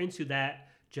get more into that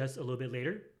just a little bit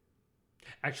later.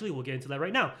 Actually, we'll get into that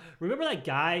right now. Remember that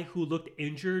guy who looked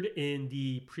injured in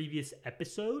the previous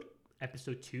episode?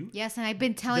 Episode 2? Yes, and I've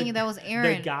been telling you that was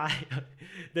Eren.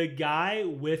 The guy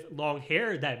with long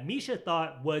hair that Misha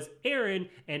thought was Eren,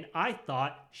 and I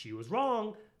thought she was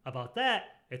wrong about that.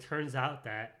 It turns out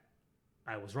that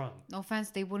I was wrong. No offense,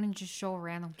 they wouldn't just show a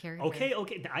random character. Okay.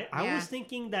 I was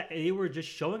thinking that they were just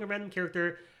showing a random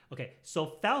character. Okay,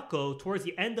 so Falco, towards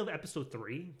the end of episode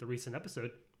 3, the recent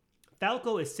episode,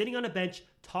 Falco is sitting on a bench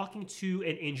talking to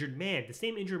an injured man, the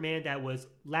same injured man that was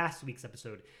last week's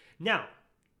episode. Now,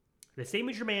 the same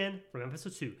injured man from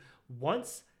episode 2,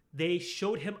 once they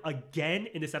showed him again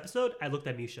in this episode, I looked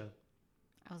at Misha.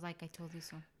 I was like, I told you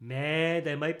so. Man,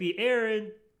 that might be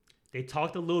Eren. They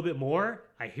talked a little bit more.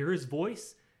 I hear his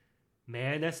voice.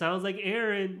 Man, that sounds like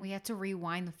Eren. We had to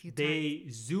rewind a few times. They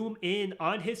zoom in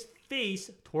on his face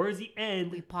towards the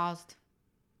end. We paused.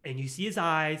 And you see his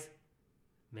eyes.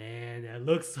 Man, that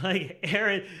looks like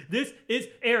Eren. This is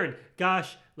Eren.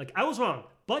 Gosh, like I was wrong.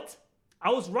 But I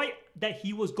was right that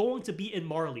he was going to be in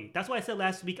Marley. That's why I said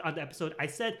last week on the episode, I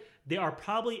said they are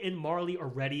probably in Marley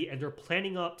already and they're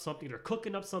planning up something. They're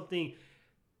cooking up something.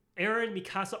 Eren,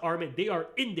 Mikasa, Armin, they are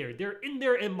in there. They're in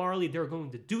there in Marley. They're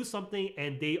going to do something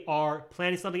and they are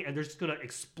planning something and they're just going to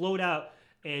explode out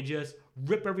and just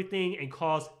rip everything and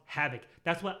cause havoc.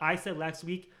 That's what I said last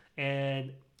week.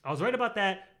 And I was right about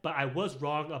that, but I was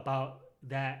wrong about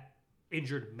that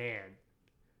injured man.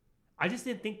 I just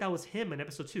didn't think that was him in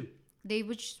episode 2. They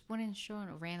just wouldn't show a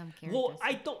random character. Well,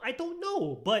 I don't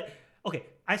know, but Okay,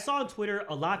 I saw on Twitter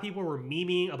a lot of people were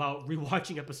memeing about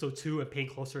rewatching episode 2 and paying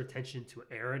closer attention to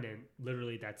Aaron, and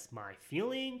literally that's my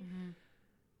feeling. Mm-hmm.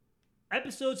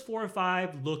 Episodes 4 and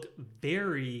 5 look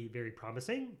very, very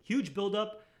promising. Huge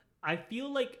buildup. I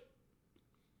feel like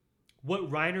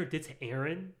what Reiner did to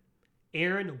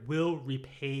Aaron will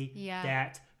repay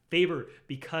that favor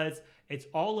because it's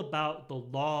all about the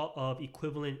law of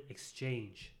equivalent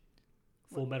exchange.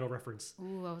 Full Metal reference.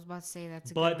 Ooh, I was about to say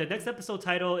that's. But the next episode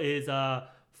title is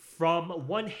From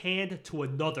One Hand to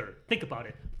Another. Think about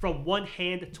it. From one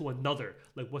hand to another.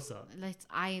 Like, what's up? Like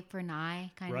eye for an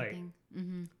eye kind of thing.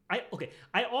 Mm-hmm.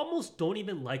 I almost don't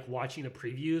even like watching the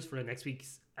previews for the next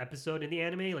week's episode in the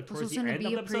anime. Like towards the end of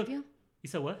the episode. Preview? You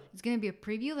said what? It's gonna be a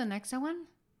preview. The next one?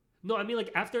 No, I mean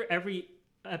like after every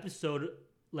episode,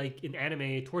 like in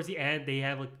anime, towards the end they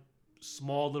have like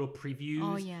small little previews.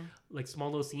 Oh yeah. Like small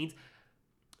little scenes.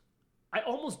 I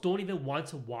almost don't even want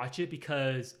to watch it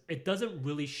because it doesn't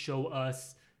really show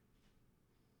us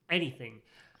anything.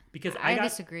 Because I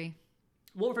disagree.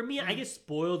 Well, for me, I get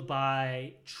spoiled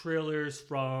by trailers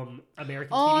from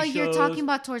American TV shows. Oh, you're talking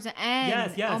about towards the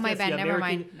end. Yes. Oh, my bad. Never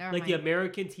mind. The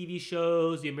American TV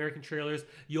shows, the American trailers,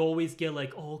 you always get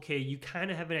like, oh, okay, you kind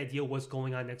of have an idea what's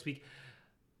going on next week.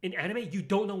 In anime, you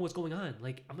don't know what's going on.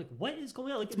 Like, I'm like, what is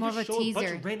going on? Like, it's more of a teaser. A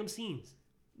bunch of random scenes.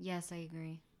 Yes, I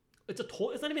agree.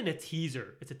 It's not even a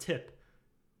teaser. It's a tip.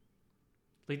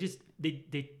 They just they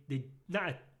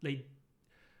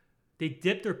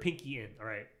dip their pinky in. All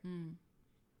right.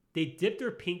 They dip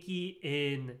their pinky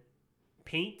in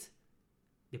paint.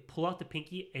 They pull out the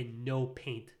pinky and no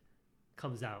paint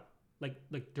comes out. Like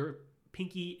their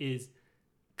pinky is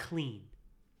clean.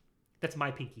 That's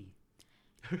my pinky.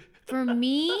 For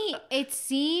me, it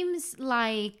seems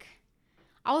like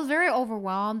I was very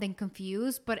overwhelmed and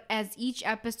confused, but as each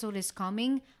episode is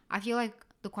coming, I feel like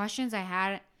the questions I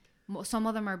had, some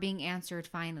of them are being answered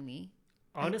finally.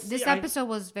 Honestly, this episode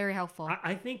was very helpful.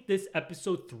 I think this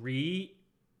episode 3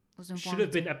 should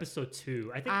have been episode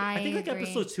 2. I think like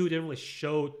episode 2 didn't really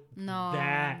show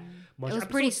that much. It was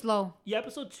pretty slow. Yeah,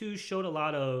 episode 2 showed a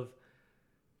lot of.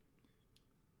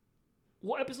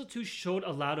 Well, episode 2 showed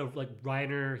a lot of like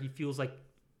Reiner. He feels like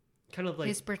kind of like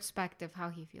his perspective, how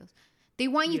he feels. They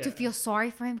want you to feel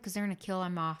sorry for him because they're gonna kill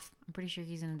him off. I'm pretty sure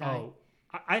he's gonna die. Oh,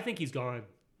 I think he's gone.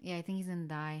 Yeah, I think he's gonna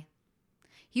die.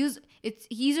 He was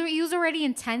already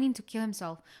intending to kill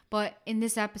himself, but in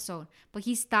this episode, but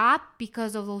he stopped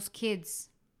because of those kids.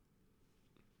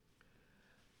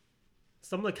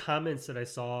 Some of the comments that I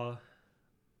saw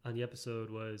on the episode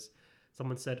was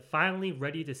someone said, "Finally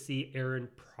ready to see Aaron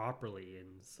properly," and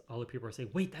other people are saying,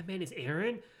 "Wait, that man is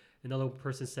Aaron?" Another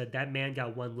person said, "That man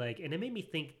got one leg," and it made me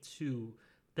think too.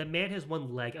 That man has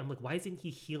one leg. I'm like, why isn't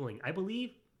he healing? I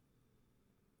believe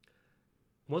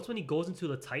once when he goes into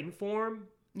the Titan form.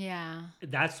 Yeah,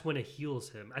 that's when it heals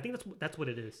him. I think that's what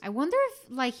it is. I wonder if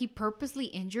like he purposely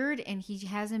injured and he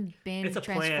hasn't been. It's a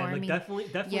plan. Like definitely.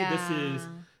 This is.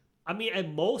 I mean,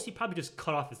 at most he probably just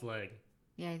cut off his leg.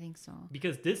 Yeah, I think so.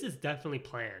 Because this is definitely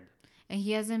planned. And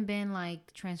he hasn't been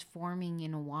like transforming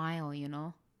in a while, you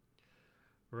know.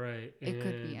 Right. It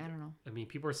could be. I don't know. I mean,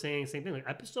 people are saying the same thing. Like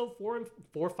episode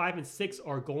 4, 5, and 6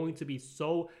 are going to be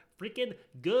so freaking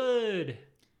good.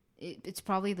 It's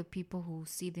probably the people who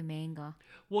see the manga.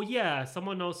 Well, yeah.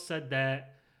 Someone else said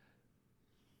that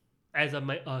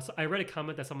so I read a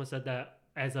comment that someone said that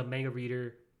as a manga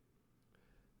reader,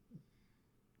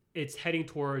 it's heading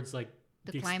towards like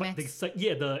the climax. The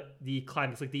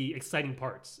climax, like the exciting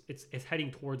parts. It's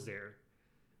heading towards there.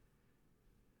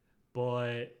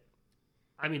 But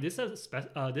I mean, this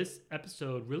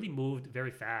episode really moved very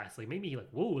fast. Like made me like,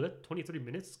 whoa, that 20-30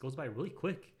 minutes goes by really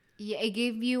quick. Yeah, it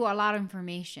gave you a lot of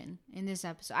information in this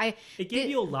episode. It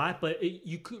gave you a lot, but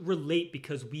you could relate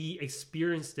because we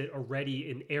experienced it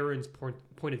already in Aaron's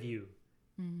point of view.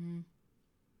 Mm-hmm.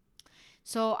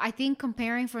 So I think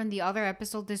comparing from the other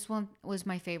episode, this one was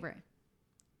my favorite.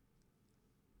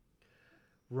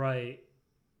 Right.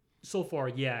 So far,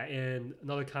 yeah. And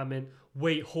another comment,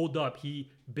 wait, hold up. He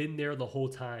been there the whole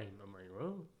time. I'm like,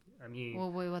 well, I mean...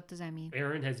 Well, wait, what does that mean?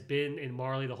 Aaron has been in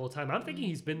Marley the whole time. I'm thinking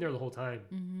he's been there the whole time.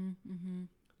 Mm-hmm, mm-hmm.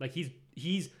 Like,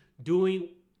 he's doing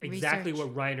exactly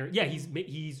what Reiner... Yeah,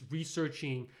 he's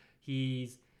researching.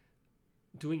 He's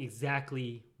doing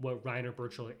exactly what Reiner,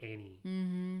 Birchall, and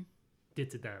Annie did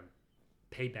to them.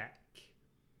 Payback.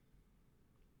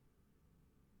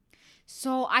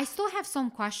 So, I still have some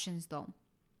questions, though.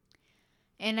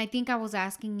 And I think I was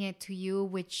asking it to you,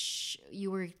 which you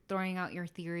were throwing out your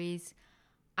theories.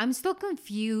 I'm still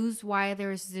confused why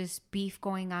there's this beef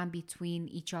going on between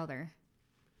each other.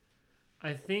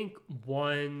 I think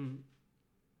one...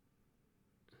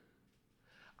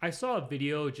 I saw a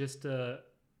video just to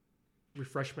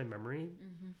refresh my memory,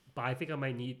 but I think I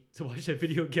might need to watch that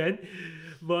video again.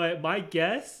 But my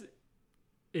guess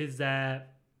is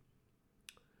that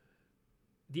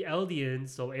the Eldians,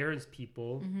 so Aaron's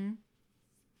people,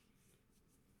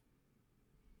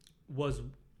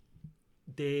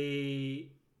 they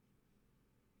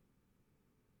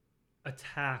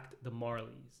attacked the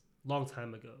Marleys long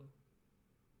time ago.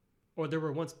 Or they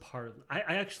were once part of.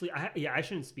 I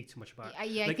shouldn't speak too much about it.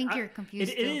 Yeah, I think you're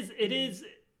confused.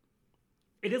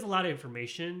 It is a lot of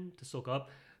information to soak up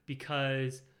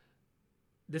because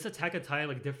this Attack on Titan,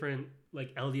 like different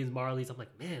like Eldians, Marleys. I'm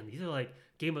like, man, these are like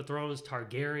Game of Thrones,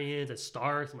 Targaryens, and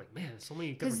Starks. I'm like, man, so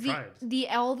many different tribes. The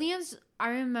Eldians, I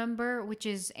remember, which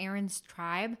is Aaron's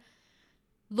tribe,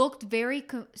 looked very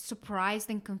surprised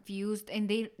and confused, and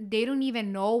they don't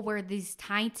even know where these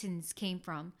Titans came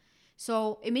from.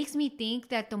 So it makes me think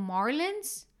that the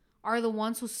Marlins are the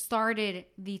ones who started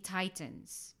the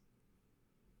Titans.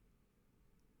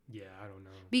 Yeah, I don't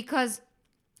know. Because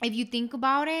if you think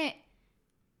about it,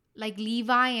 like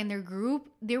Levi and their group,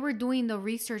 they were doing the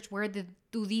research, where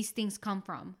do these things come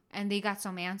from? And they got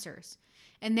some answers.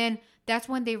 And then that's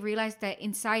when they realized that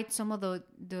inside some of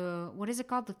the what is it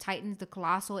called? The Titans, the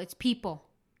Colossal, it's people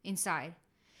inside.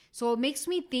 So it makes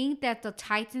me think that the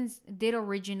Titans did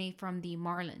originate from the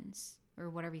Marlins, or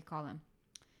whatever you call them.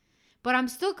 But I'm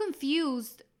still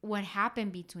confused what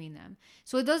happened between them.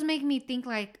 So it does make me think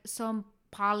like some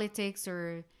politics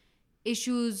or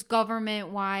issues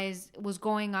government-wise was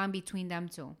going on between them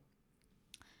two.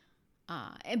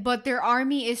 But their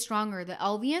army is stronger, the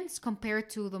Eldians, compared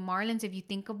to the Marlins, if you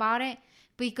think about it.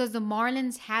 Because the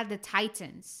Marlins had the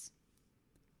Titans.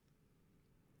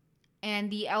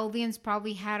 And the Eldians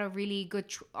probably had a really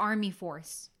good army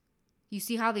force. You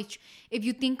see how if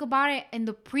you think about it, in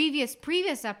the previous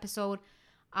episode,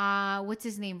 what's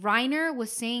his name? Reiner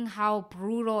was saying how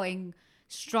brutal and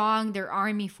strong their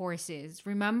army force is.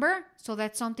 Remember? So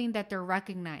that's something that they're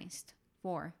recognized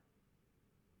for.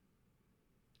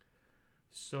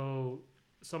 So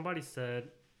somebody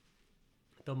said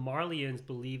the Marleyans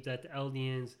believe that the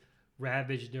Eldians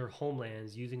ravaged their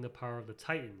homelands using the power of the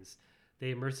Titans.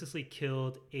 They mercilessly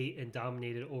killed, ate, and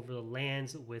dominated over the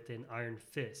lands with an iron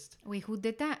fist. Wait, who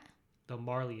did that? The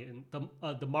Marleyan.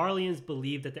 The Marleyans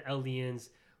believe that the Eldians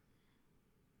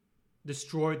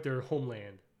destroyed their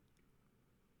homeland.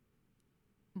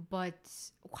 But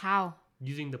how?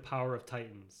 Using the power of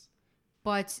Titans.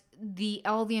 But the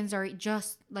Eldians are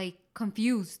just like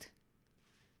confused.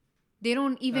 They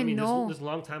don't even know. This was a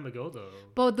long time ago, though.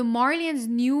 But the Marleyans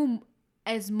knew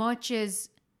as much as.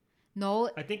 No.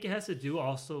 I think it has to do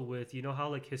also with, you know how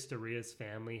like Historia's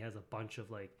family has a bunch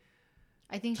of like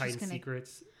I think Titan she's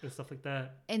secrets and stuff like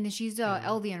that. And then she's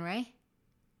Eldian, right?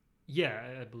 Yeah,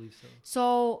 I believe so.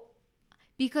 So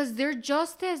because they're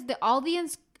just as the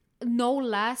Eldians knew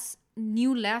less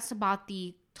about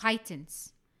the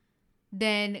Titans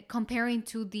than comparing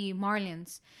to the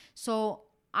Marlins. So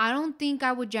I don't think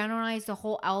I would generalize the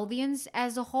whole Eldians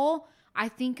as a whole. I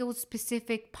think it was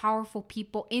specific powerful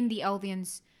people in the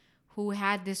Eldians who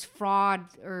had this fraud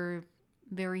or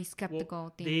very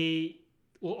skeptical thing.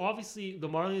 Obviously, the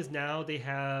Marlins now, they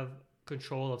have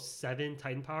control of 7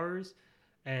 Titan powers,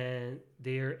 and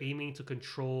they're aiming to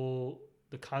control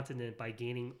the continent by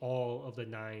gaining all of the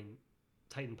 9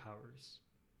 Titan powers.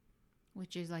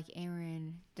 Which is like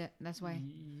Aaron. That's why.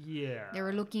 Yeah. They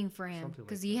were looking for him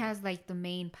because he has like the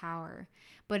main power.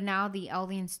 But now the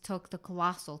Eldians took the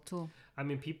Colossal too. I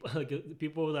mean,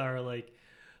 people that are like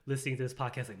listening to this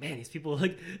podcast, like, man, these people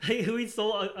like who is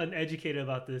so uneducated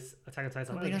about this Attack on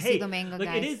Titan. We don't see the manga, like,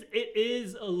 guys. It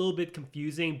is a little bit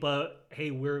confusing, but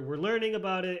hey, we're learning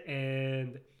about it,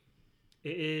 and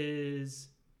it is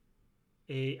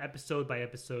a episode by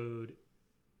episode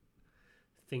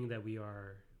thing that we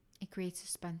are. It creates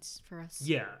suspense for us.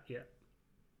 Yeah.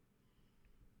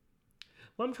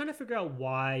 Well, I'm trying to figure out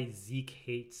why Zeke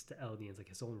hates the Eldians, like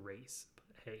his own race. But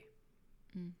hey,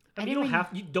 I mean,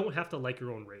 you don't have to like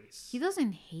your own race. He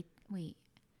doesn't hate. Wait,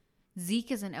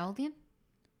 Zeke is an Eldian?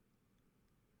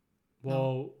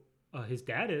 Well, his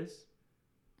dad is.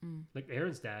 Like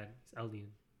Aaron's dad is Eldian.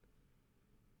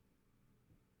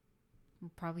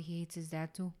 Probably he hates his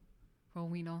dad too, for all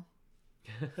we know.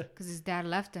 Because his dad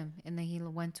left him, and then he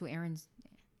went to Aaron's.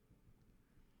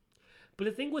 But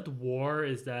the thing with war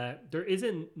is that there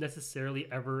isn't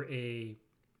necessarily ever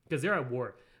because they're at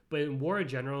war. But in war in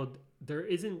general, there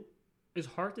isn't. It's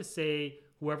hard to say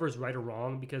whoever's right or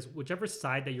wrong, because whichever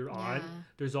side that you're on,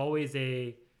 there's always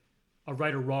a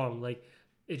right or wrong. Like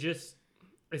it's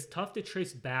tough to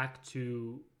trace back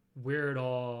to where it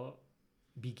all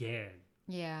began.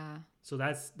 Yeah. So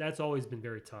that's always been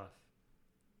very tough.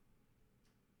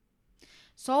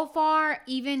 So far,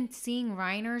 even seeing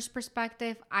Reiner's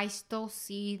perspective, I still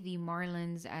see the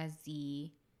Marlins as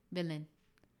the villain.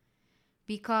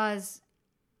 Because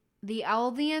the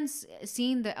Elvians,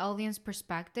 seeing the Elvians'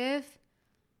 perspective,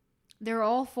 they're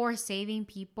all for saving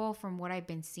people from what I've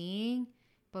been seeing.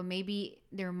 But maybe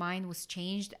their mind was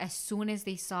changed as soon as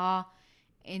they saw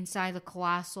inside the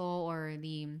Colossal or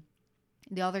the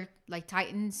other, like,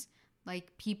 Titans,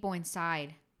 like, people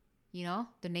inside. You know?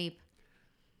 The Nape.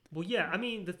 Well, yeah. I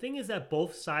mean, the thing is that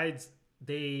both sides,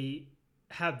 they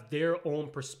have their own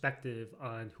perspective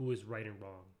on who is right and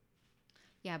wrong.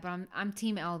 Yeah, but I'm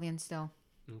Team Elvian still.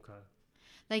 Okay.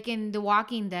 Like in The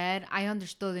Walking Dead, I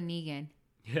understood the Negan.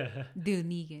 Yeah. The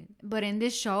Negan. But in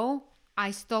this show,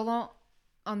 I still don't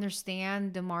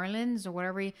understand the Marlins or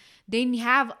whatever. They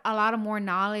have a lot of more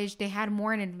knowledge. They had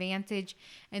more an advantage,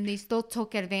 and they still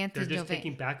took advantage They're just of it.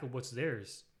 taking back of what's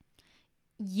theirs.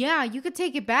 Yeah, you could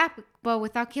take it back, but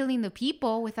without killing the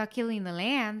people, without killing the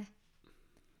land.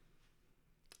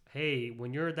 Hey,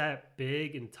 when you're that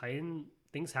big and Titan,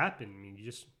 things happen. I mean, you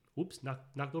just, oops,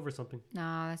 knocked over something.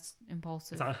 Nah, that's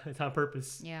impulsive. It's on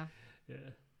purpose. Yeah. Yeah.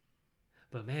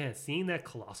 But man, seeing that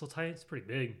Colossal Titan, it's pretty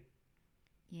big.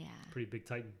 Yeah, Pretty big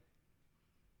Titan.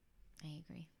 I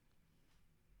agree.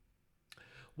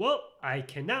 Well, I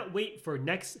cannot wait for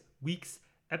next week's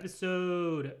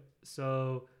episode.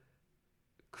 So,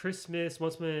 Christmas,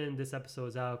 once when this episode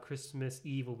is out, Christmas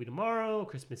Eve will be tomorrow.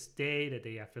 Christmas Day, the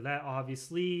day after that,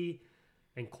 obviously.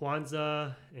 And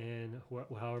Kwanzaa and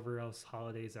however else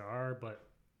holidays there are. But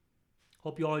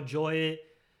hope you all enjoy it.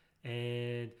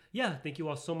 And yeah, thank you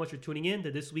all so much for tuning in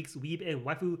to this week's Weeb and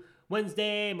Waifu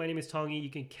Wednesday. My name is Tongi.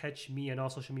 You can catch me on all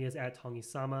social medias at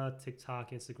Tongi-sama, TikTok,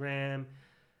 Instagram,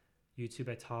 YouTube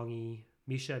at Tongi,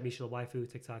 Misha the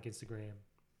Waifu, TikTok, Instagram.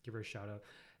 Give her a shout out.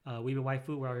 Weeb and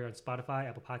Waifu, we're out here on Spotify,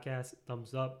 Apple Podcasts.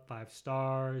 Thumbs up, 5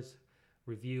 stars.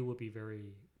 Review would be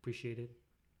very appreciated.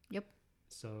 Yep.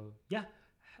 So yeah,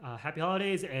 happy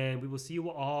holidays, and we will see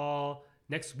you all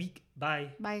next week.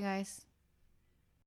 Bye. Bye, guys.